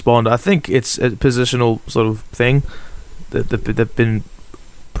have responded, I think it's a positional sort of thing. They've been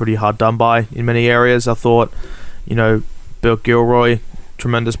pretty hard done by in many areas. I thought, Bill Gilroy,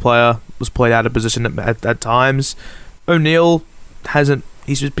 tremendous player, was played out of position at times. O'Neill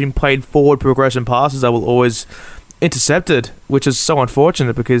he's just been played forward progression passes that will always intercepted, which is so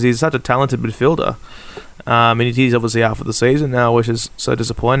unfortunate because he's such a talented midfielder. And he's obviously out for the season now, which is so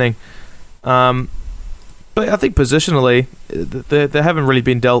disappointing. But I think positionally, they haven't really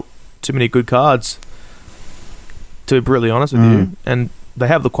been dealt too many good cards, to be brutally honest with you. And they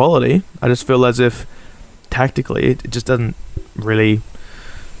have the quality. I just feel as if tactically it just doesn't really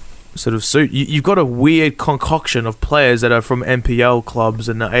sort of suit. You've got a weird concoction of players that are from NPL clubs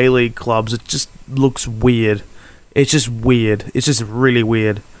and the A-League clubs. It just looks weird. It's just weird. It's just really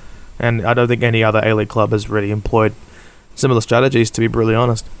weird. And I don't think any other A-League club has really employed similar strategies, to be brutally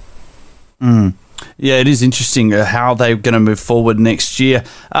honest. Yeah, it is interesting how they're going to move forward next year.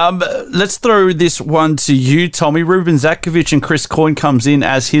 Let's throw this one to you, Tommy. Ruben Zatkovic and Chris Coyne comes in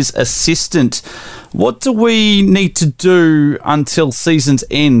as his assistant. What do we need to do until season's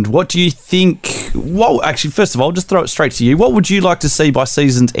end? What do you think? Well, actually, first of all, just throw it straight to you. What would you like to see by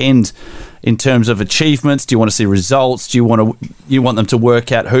season's end in terms of achievements? Do you want to see results? Do you want them to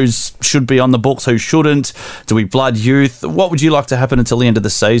work out who should be on the books, who shouldn't? Do we blood youth? What would you like to happen until the end of the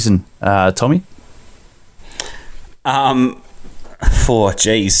season, Tommy? How many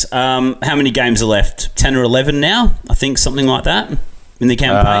games are left? 10 or 11 now? I think something like that in the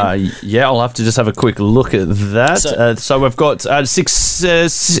campaign. I'll have to just have a quick look at that. So we've got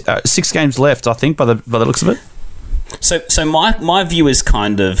six games left, I think, by the looks of it. So my view is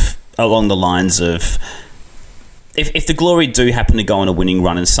kind of along the lines of, if the Glory do happen to go on a winning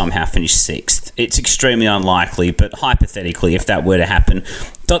run and somehow finish sixth, it's extremely unlikely, but hypothetically, if that were to happen,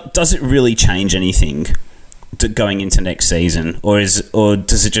 does it really change anything going into next season, or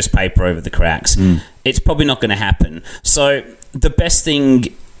does it just paper over the cracks? It's probably not going to happen. So the best thing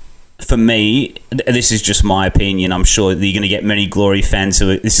for me, this is just my opinion, I'm sure that you're going to get many Glory fans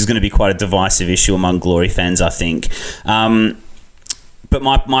this is going to be quite a divisive issue among Glory fans, I think. But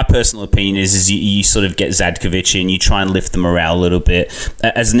my personal opinion is you sort of get Zatkovic in, you try and lift the morale a little bit.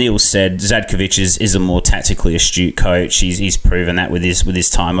 As Neil said, Zatkovic is a more tactically astute coach. He's proven that with his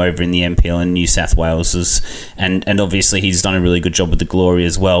time over in the NPL in New South Wales, and obviously he's done a really good job with the Glory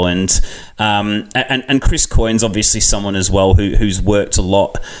as well. And Chris Coyne's obviously someone as well who's worked a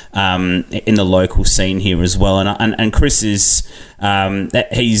lot in the local scene here as well. And Chris is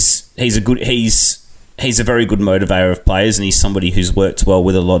he's a very good motivator of players, and he's somebody who's worked well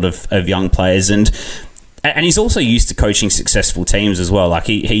with a lot of young players. And and he's also used to coaching successful teams as well. Like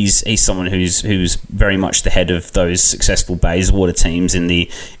he's someone who's very much the head of those successful Bayswater teams in the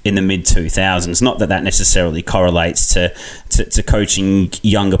mid 2000s. Not that necessarily correlates to coaching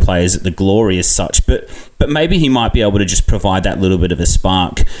younger players at the Glory as such, but maybe he might be able to just provide that little bit of a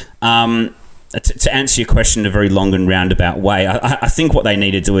spark. To answer your question in a very long and roundabout way, I think what they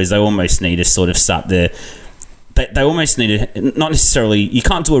need to do is they almost need to sort of start They almost need to, not necessarily, you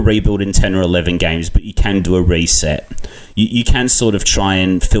can't do a rebuild in 10 or 11 games, but you can do a reset. You can sort of try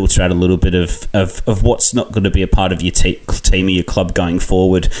and filter out a little bit of what's not going to be a part of your team or your club going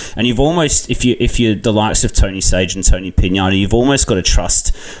forward. And you've almost, if you're the likes of Tony Sage and Tony Pignata, you've almost got to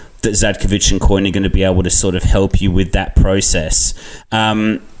trust that Zadkovic and Coyne are going to be able to sort of help you with that process.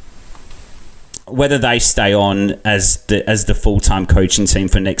 Whether they stay on as the full-time coaching team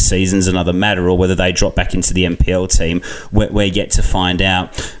for next season is another matter, or whether they drop back into the NPL team, we're yet to find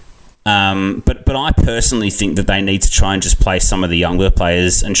out. But I personally think that they need to try and just play some of the younger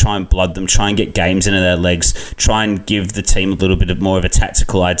players and try and blood them, try and get games into their legs, try and give the team a little bit more of a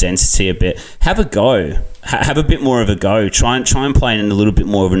tactical identity a bit. Have a go. Have a bit more of a go. Try and play in a little bit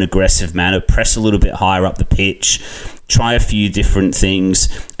more of an aggressive manner, press a little bit higher up the pitch, try a few different things,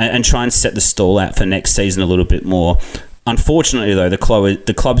 and try and set the stall out for next season a little bit more. Unfortunately, though, the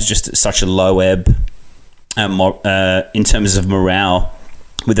club's just at such a low ebb in terms of morale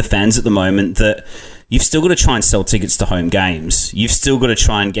with the fans at the moment that you've still got to try and sell tickets to home games. You've still got to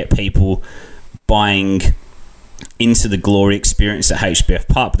try and get people buying into the Glory experience at HBF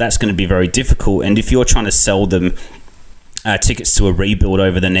Park, but that's going to be very difficult. And if you're trying to sell them tickets to a rebuild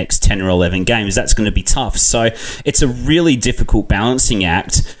over the next 10 or 11 games, that's going to be tough. So it's a really difficult balancing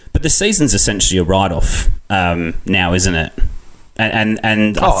act, but the season's essentially a write-off now, isn't it? And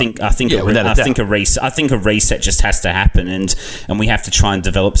I think a reset just has to happen, and we have to try and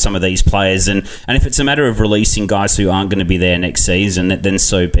develop some of these players, and if it's a matter of releasing guys who aren't going to be there next season, then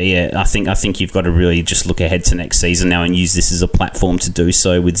so be it. I think you've got to really just look ahead to next season now and use this as a platform to do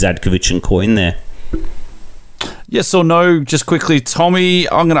so with Zadkovic and Coyne there. Yes or no? Just quickly, Tommy,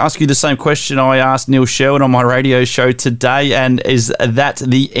 I'm going to ask you the same question I asked Neil Sherwood on my radio show today, and is that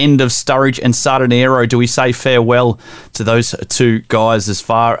the end of Sturridge and Sardinero? Do we say farewell to those two guys as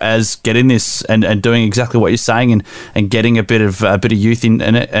far as getting this and doing exactly what you're saying and getting a bit of youth in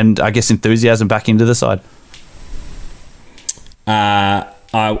it and I guess enthusiasm back into the side?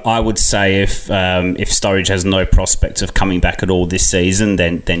 I would say if Sturridge has no prospect of coming back at all this season,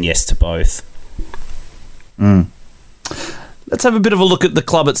 then yes to both. Let's have a bit of a look at the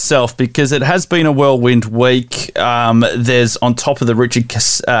club itself, because it has been a whirlwind week. There's, on top of the Richard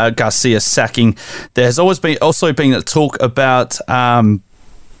Garcia sacking, there's also been a talk about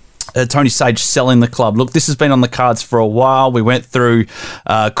Tony Sage selling the club. Look, this has been on the cards for a while. We went through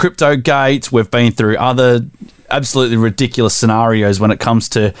Cryptogate. We've been through other absolutely ridiculous scenarios when it comes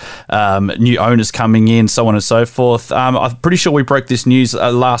to new owners coming in, so on and so forth. I'm pretty sure we broke this news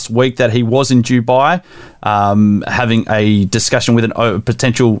last week that he was in Dubai having a discussion with a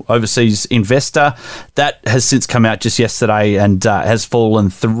potential overseas investor. That has since come out just yesterday and has fallen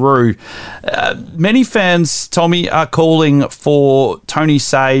through. Many fans, Tommy, are calling for Tony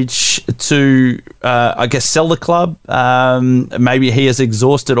Sage to, I guess, sell the club. Maybe he has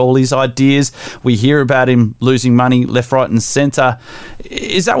exhausted all his ideas. We hear about him losing money left, right and centre.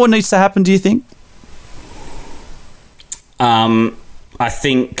 Is that what needs to happen, do you think? I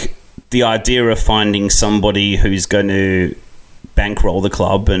think the idea of finding somebody who's going to bankroll the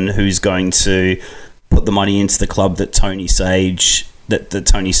club and who's going to put the money into the club that Tony Sage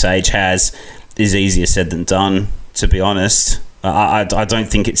has is easier said than done, to be honest. I don't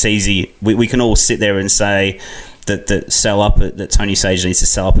think it's easy. We can all sit there and say that sell up, that Tony Sage needs to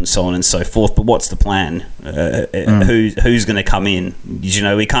sell up and so on and so forth, but what's the plan? Who's going to come in? You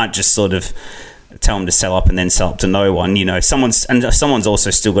know, we can't just sort of tell them to sell up and then sell up to no one. You know, someone's also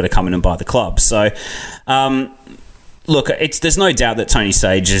still got to come in and buy the club. So, look, there's no doubt that Tony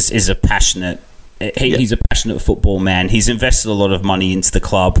Sage is a passionate. He's a passionate football man. He's invested a lot of money into the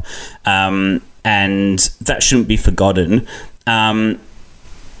club, and that shouldn't be forgotten.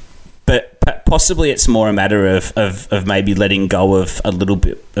 But possibly it's more a matter of maybe letting go of a little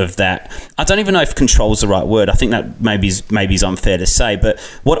bit of that. I don't even know if control is the right word. I think that maybe is unfair to say. But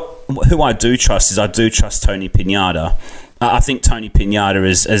who I do trust is Tony Pignata. I think Tony Pignata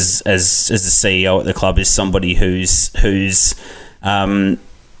as the CEO at the club is somebody who's he's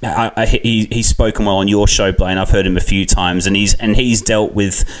spoken well on your show, Blaine. I've heard him a few times, and he's dealt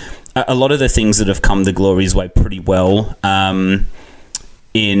with a lot of the things that have come the Glory's way pretty well.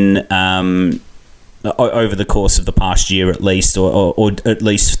 In over the course of the past year at least, or at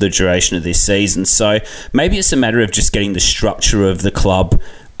least for the duration of this season. So maybe it's a matter of just getting the structure of the club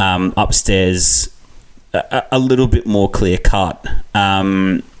upstairs a little bit more clear cut.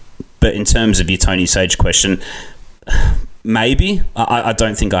 But in terms of your Tony Sage question, maybe. I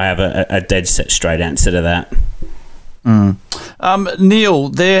don't think I have a dead set straight answer to that.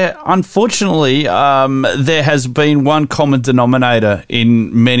 Neil, unfortunately, there has been one common denominator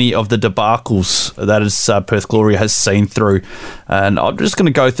in many of the debacles that Perth Glory has seen through. And I'm just going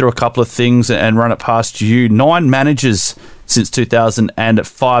to go through a couple of things and run it past you. 9 managers since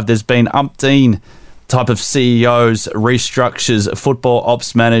 2005. There's been umpteen type of CEOs, restructures, football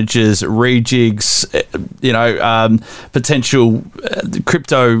ops managers, rejigs, potential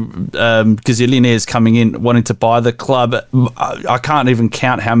crypto gazillionaires coming in wanting to buy the club. I can't even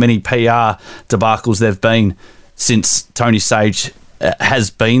count how many PR debacles there have been since Tony Sage has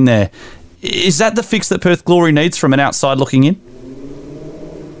been there. Is that the fix that Perth Glory needs from an outside looking in?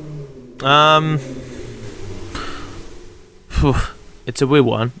 It's a weird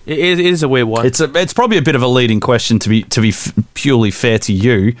one. It is a weird one. It's probably a bit of a leading question to be purely fair to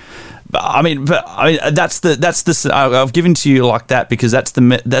you. I mean, that's the I've given to you like that because that's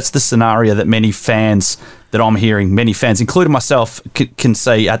the scenario that many fans that I'm hearing, many fans, including myself, can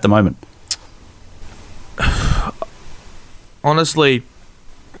say at the moment. Honestly,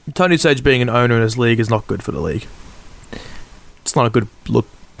 Tony Sage being an owner in his league is not good for the league. It's not a good look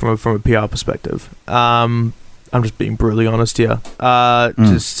from a PR perspective. I'm just being brutally honest here.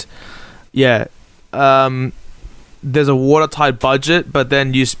 There's a watertight budget, but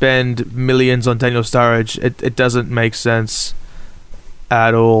then you spend millions on Daniel Sturridge. It doesn't make sense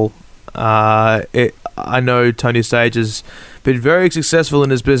at all. I know Tony Sage has been very successful in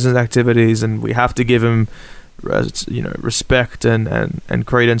his business activities, and we have to give him, respect and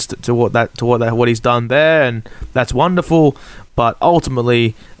credence to what he's done there, and that's wonderful. But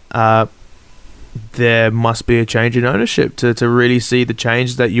ultimately, there must be a change in ownership to really see the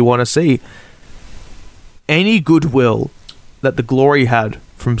change that you want to see. Any goodwill that the Glory had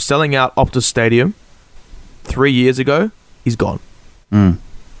from selling out Optus Stadium 3 years ago is gone.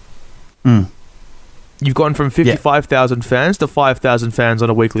 You've gone from 55,000 fans to 5,000 fans on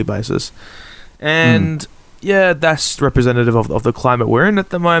a weekly basis. And that's representative of the climate we're in at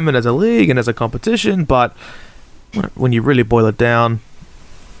the moment as a league and as a competition. But when you really boil it down,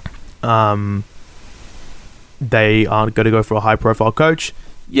 they aren't going to go for a high-profile coach.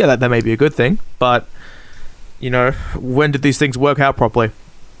 Yeah, that may be a good thing, but when did these things work out properly?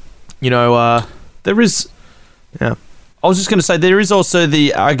 There is. Yeah, I was just going to say there is also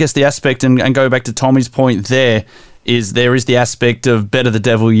the aspect, and go back to Tommy's point. There is the aspect of better the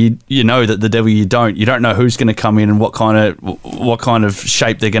devil you know that the devil you don't. You don't know who's going to come in and what kind of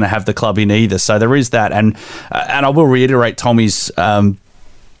shape they're going to have the club in either. So there is that, and I will reiterate Tommy's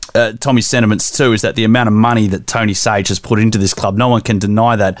sentiments too, is that the amount of money that Tony Sage has put into this club, no one can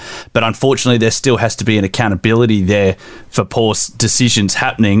deny that. But unfortunately, there still has to be an accountability there for poor decisions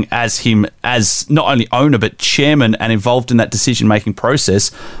happening as him as not only owner but chairman and involved in that decision-making process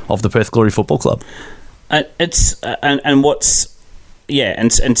of the Perth Glory Football Club. And to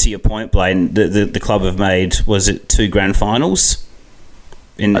your point, Blaine, the club have made, was it 2 grand finals?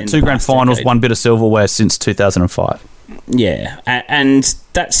 In 2 grand finals, decade. 1 bit of silverware since 2005. Yeah, and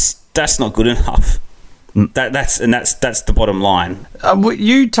that's not good enough. That's the bottom line.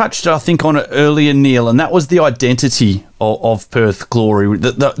 You touched, I think, on it earlier, Neil, and that was the identity of Perth Glory,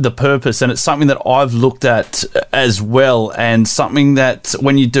 the purpose, and it's something that I've looked at as well, and something that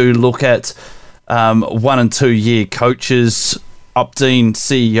when you do look at 1 and 2 year coaches, up-dean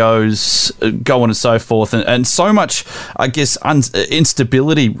CEOs, go on and so forth, and so much, I guess,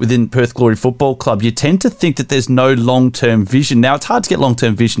 instability within Perth Glory Football Club, you tend to think that there's no long-term vision. Now, it's hard to get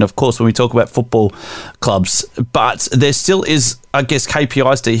long-term vision, of course, when we talk about football clubs, but there still is, I guess,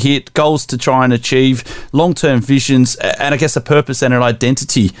 KPIs to hit, goals to try and achieve, long-term visions, and I guess a purpose and an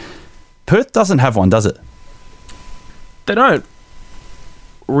identity. Perth doesn't have one, does it? They don't.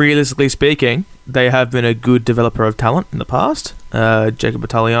 Realistically speaking, they have been a good developer of talent in the past. Jacob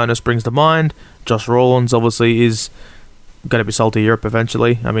Italiano springs to mind. Josh Rawlins obviously is going to be sold to Europe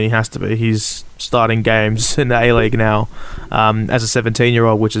eventually. I mean, he has to be. He's starting games in the A-League now as a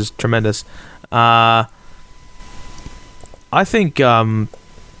 17-year-old, which is tremendous. I think from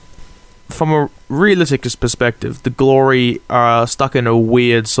a realistic perspective, the Glory are stuck in a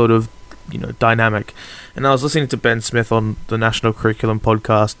weird sort of dynamic. And I was listening to Ben Smith on the National Curriculum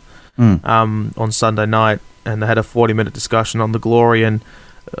podcast on Sunday night, and they had a 40-minute discussion on the Glory and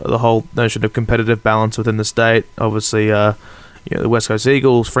the whole notion of competitive balance within the state. Obviously, the West Coast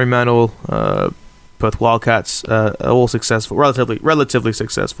Eagles, Fremantle, Perth Wildcats are all successful, relatively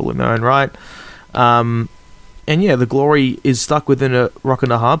successful in their own right. And yeah, the Glory is stuck within a rock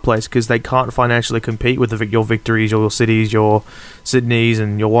and a hard place because they can't financially compete with your Victories, your Cities, your Sydneys,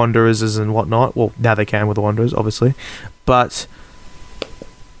 and your Wanderers and whatnot. Well, now they can with the Wanderers, obviously, but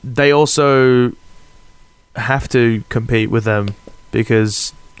they also have to compete with them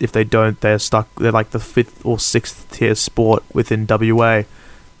because if they don't, they're stuck. They're like the 5th or 6th tier sport within WA.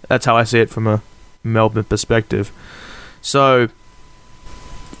 That's how I see it from a Melbourne perspective. So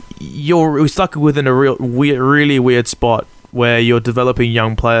you're stuck within a really weird spot where you're developing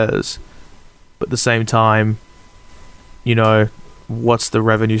young players, but at the same time, what's the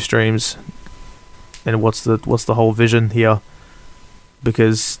revenue streams and what's the whole vision here?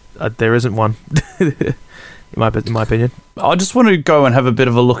 Because there isn't one, in my opinion. I just want to go and have a bit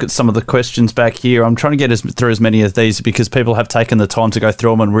of a look at some of the questions back here. I'm trying to get through as many of these because people have taken the time to go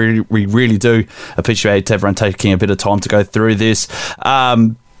through them, and we really do appreciate everyone taking a bit of time to go through this.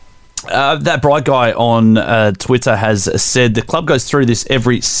 That bright guy on Twitter has said the club goes through this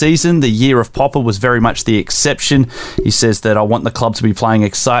every season. The year of Popper was very much the exception. He says that I want the club to be playing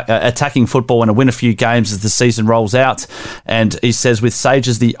attacking football and to win a few games as the season rolls out. And he says with Sage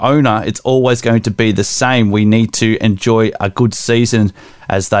as the owner, it's always going to be the same. We need to enjoy a good season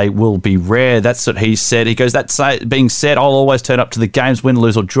as they will be rare. That's what he said. He goes, that being said, I'll always turn up to the games, win,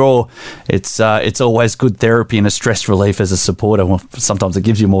 lose or draw. It's always good therapy and a stress relief as a supporter. Well, sometimes it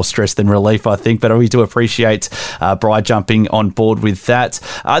gives you more stress than relief, I think, but we do appreciate Bri jumping on board with that.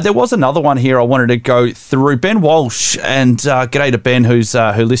 There was another one here I wanted to go through. Ben Walsh, and g'day to Ben who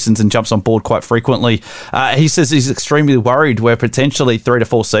listens and jumps on board quite frequently. He says he's extremely worried we're potentially 3 to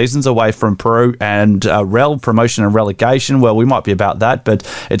 4 seasons away from Pro and promotion and relegation. Well, we might be about that, but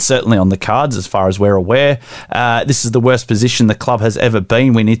it's certainly on the cards as far as we're aware. This is the worst position the club has ever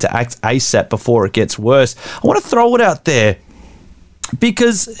been. We need to act ASAP before it gets worse. I want to throw it out there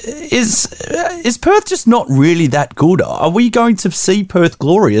because is Perth just not really that good? Are we going to see Perth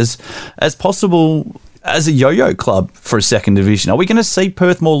Glory as possible as a yo-yo club for a second division? Are we going to see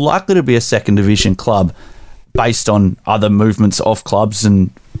Perth more likely to be a second division club based on other movements of clubs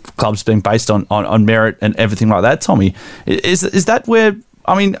and clubs being based on merit and everything like that, Tommy? Is that where,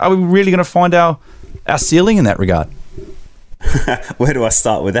 are we really going to find our ceiling in that regard? Where do I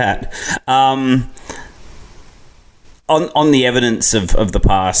start with that? On the evidence of the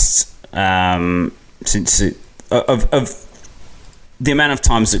past, since the amount of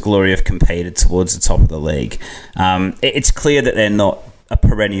times that Glory have competed towards the top of the league, it's clear that they're not a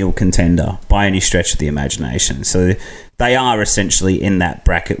perennial contender by any stretch of the imagination. So they are essentially in that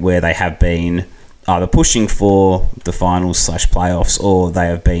bracket where they have been either pushing for the finals / playoffs, or they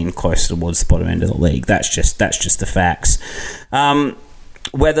have been close towards the bottom end of the league. That's just the facts.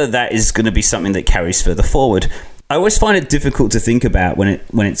 Whether that is going to be something that carries further forward, I always find it difficult to think about when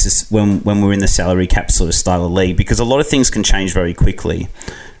we're in the salary cap sort of style of league, because a lot of things can change very quickly,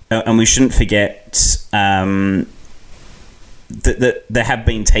 and we shouldn't forget that there have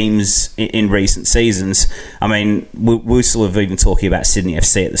been teams in recent seasons. We're sort of even talking about Sydney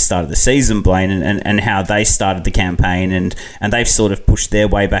FC at the start of the season, Blaine, and how they started the campaign, and they've sort of pushed their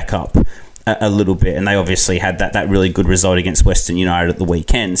way back up a little bit, and they obviously had that really good result against Western United at the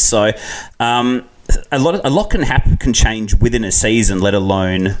weekend. So a lot can change within a season, let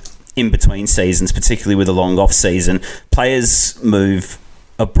alone in between seasons, particularly with a long off season. Players move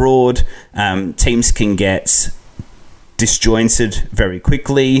abroad, teams can get disjointed very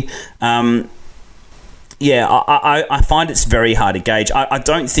quickly. I find it's very hard to gauge. I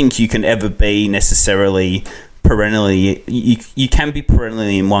don't think you can ever be necessarily perennially. You can be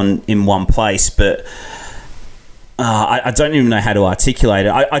perennially in one place, but I don't even know how to articulate it.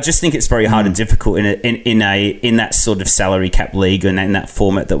 I just think it's very hard and difficult in that sort of salary cap league and in that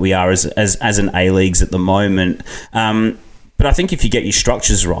format that we are as an A leagues at the moment. But I think if you get your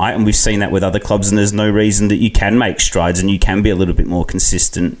structures right, and we've seen that with other clubs, and there's no reason that you can make strides and you can be a little bit more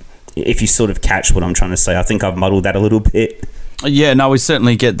consistent, if you sort of catch what I'm trying to say. I think I've muddled that a little bit. Yeah, no, we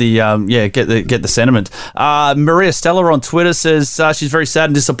certainly get the get the sentiment. Maria Stella on Twitter says she's very sad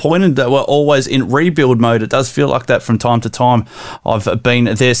and disappointed that we're always in rebuild mode. It does feel like that from time to time. I've been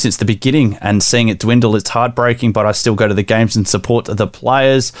there since the beginning, and seeing it dwindle, it's heartbreaking, but I still go to the games and support the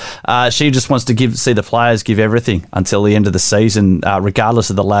players. She just wants to see the players give everything until the end of the season, regardless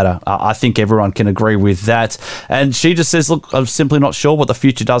of the ladder. I think everyone can agree with that. And she just says, look, I'm simply not sure what the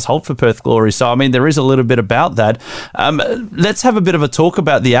future does hold for Perth Glory. So, there is a little bit about that. let's have a bit of a talk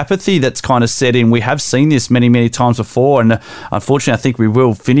about the apathy that's kind of set in. We have seen this many, many times before, and unfortunately, I think we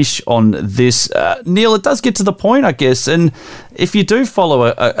will finish on this. Neil, it does get to the point, I guess, and if you do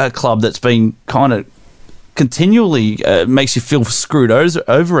follow a club that's been kind of continually makes you feel screwed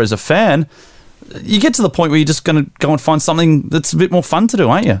over as a fan, you get to the point where you're just going to go and find something that's a bit more fun to do,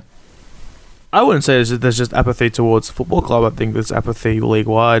 aren't you? I wouldn't say there's just apathy towards the football club. I think there's apathy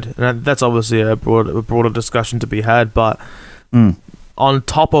league-wide. And that's obviously a broader discussion to be had. But on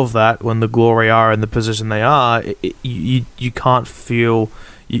top of that, when the Glory are in the position they are, you can't feel...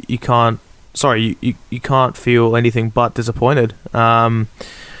 You can't feel anything but disappointed. The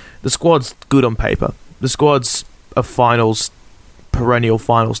squad's good on paper. The squad's a perennial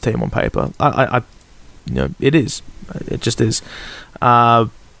finals team on paper. It is. It just is.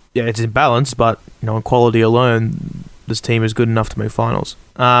 Yeah, it's imbalanced, but on quality alone, this team is good enough to make finals.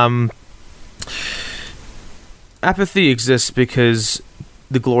 Apathy exists because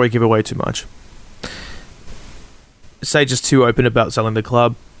the Glory give away too much. Sage is too open about selling the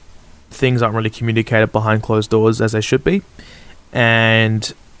club. Things aren't really communicated behind closed doors as they should be,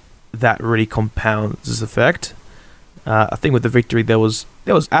 and that really compounds this effect. I think with the victory, there was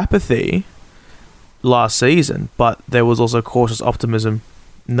apathy last season, but there was also cautious optimism,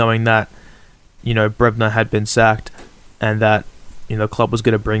 knowing that Brebner had been sacked and that the club was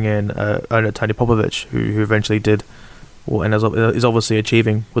going to bring in owner Tony Popovich, who eventually did, and is obviously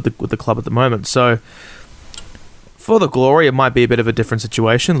achieving with the club at the moment. So for the Glory, it might be a bit of a different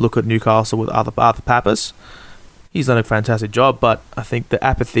situation. Look at Newcastle with Arthur Papas. He's done a fantastic job, but I think the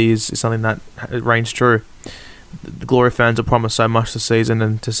apathy is something that reigns true. The Glory fans are promised so much this season,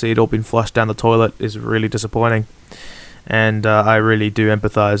 and to see it all being flushed down the toilet is really disappointing. And I really do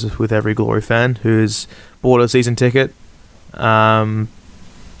empathise with every Glory fan who's bought a season ticket, goes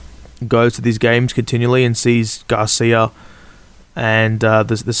to these games continually and sees Garcia and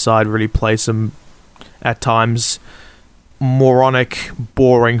the side really play some, at times, moronic,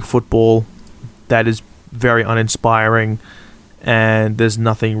 boring football that is very uninspiring, and there's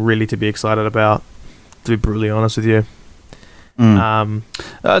nothing really to be excited about, to be brutally honest with you.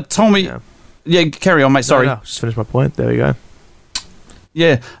 Tommy... Yeah, carry on, mate. Sorry. No, just finished my point. There we go.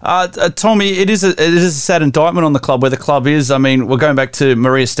 Yeah, Tommy, it is a sad indictment on the club where the club is. I mean, we're going back to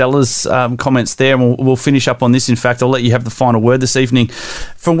Maria Stella's comments there, and we'll finish up on this. In fact, I'll let you have the final word this evening.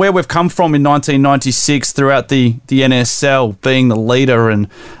 From where we've come from in 1996 throughout the NSL, being the leader, and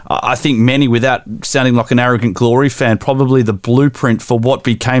I think many, without sounding like an arrogant Glory fan, probably the blueprint for what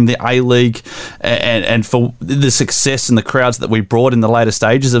became the A-League and for the success and the crowds that we brought in the later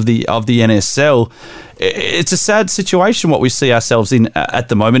stages of the NSL. It's a sad situation what we see ourselves in at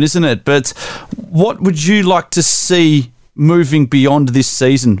the moment, isn't it? But what would you like to see moving beyond this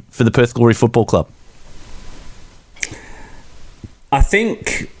season for the Perth Glory Football Club? I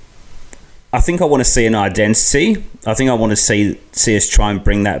think I want to see an identity. I think I want to see us try and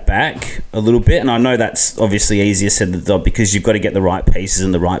bring that back a little bit. And I know that's obviously easier said than done, because you've got to get the right pieces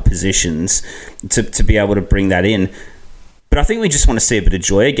in the right positions to be able to bring that in. But I think we just want to see a bit of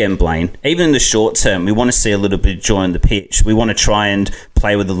joy again, Blaine. Even in the short term, we want to see a little bit of joy on the pitch. We want to try and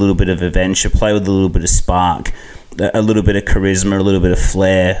play with a little bit of adventure, play with a little bit of spark, a little bit of charisma, a little bit of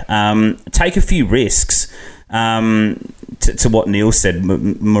flair. Take a few risks. To what Neil said,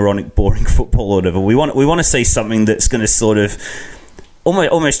 moronic, boring football or whatever. We want to see something that's going to sort of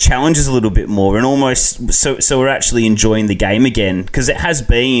almost challenge us a little bit more, and almost so we're actually enjoying the game again, because it has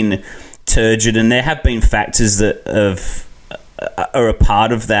been turgid and there have been factors that are a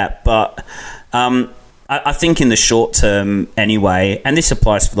part of that. But I think in the short term anyway, and this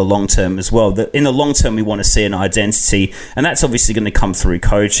applies for the long term as well, that in the long term we want to see an identity, and that's obviously going to come through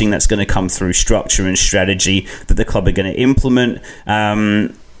coaching, that's going to come through structure and strategy that the club are going to implement,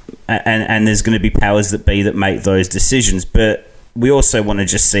 and there's going to be powers that be that make those decisions. But we also want to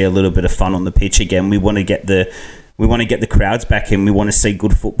just see a little bit of fun on the pitch again. We want to get the crowds back in. We want to see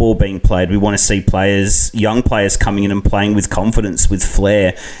good football being played. We want to see young players coming in and playing with confidence, with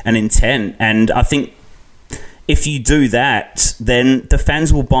flair and intent. And I think if you do that, then the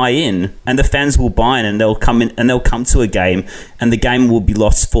fans will buy in, and they'll come in and they'll come to a game, and the game will be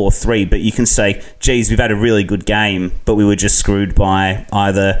lost 4-3. But you can say, geez, we've had a really good game, but we were just screwed by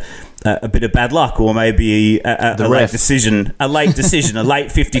either a bit of bad luck or maybe a late decision, a late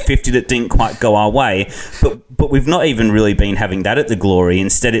 50-50 that didn't quite go our way. But we've not even really been having that at the Glory.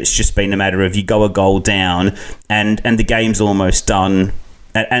 Instead, it's just been a matter of you go a goal down and the game's almost done,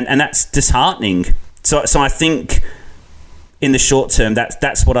 and that's disheartening. So I think in the short term,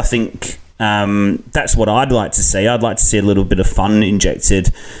 that's what I think That's what I'd like to see. I'd like to see a little bit of fun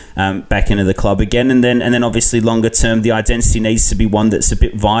injected back into the club again, and then obviously longer term, the identity needs to be one that's a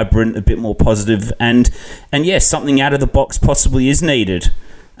bit vibrant, a bit more positive, and yes, something out of the box possibly is needed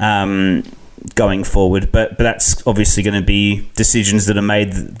going forward. But that's obviously going to be decisions that are made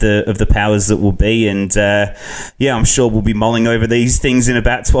of the powers that will be, and I'm sure we'll be mulling over these things in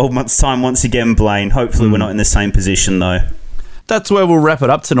about 12 months' time once again, Blaine. Hopefully, we're not in the same position though. That's where we'll wrap it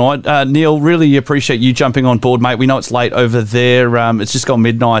up tonight. Neil, really appreciate you jumping on board, mate. We know it's late over there. It's just gone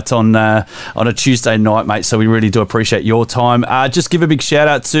midnight on a Tuesday night, mate, so we really do appreciate your time. Just give a big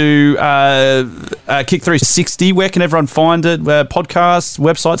shout-out to Kick360. Where can everyone find it? Podcasts,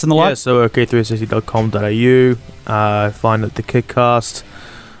 websites and the like? Yeah, so kick360.com.au. Find it, the Kickcast,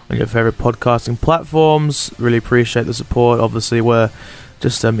 on your favourite podcasting platforms. Really appreciate the support. Obviously, we're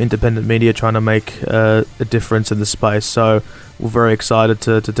just independent media trying to make a difference in the space, so we're very excited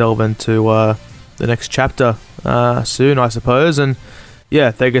to delve into the next chapter soon, I suppose. And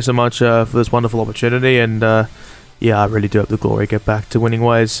thank you so much for this wonderful opportunity, and I really do hope the Glory get back to winning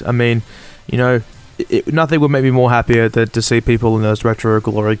ways. I mean, nothing would make me more happier than to see people in those retro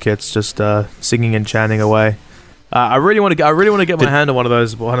Glory kits just singing and chanting away. I really want to get my hand on one of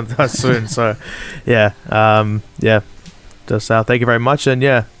those soon. So just thank you very much, and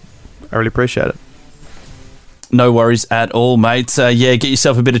I really appreciate it. No worries at all, mate. Get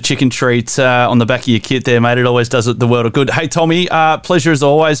yourself a bit of chicken treat on the back of your kit there, mate. It always does the world of good. Hey, Tommy, pleasure as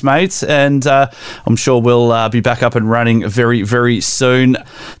always, mate. And I'm sure we'll be back up and running very, very soon.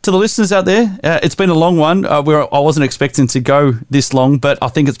 To the listeners out there, it's been a long one. I wasn't expecting to go this long, but I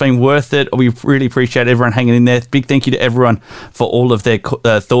think it's been worth it. We really appreciate everyone hanging in there. Big thank you to everyone for all of their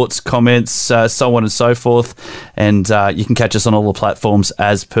thoughts, comments, so on and so forth. And you can catch us on all the platforms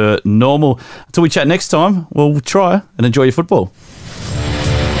as per normal. Until we chat next time, we'll try and enjoy your football.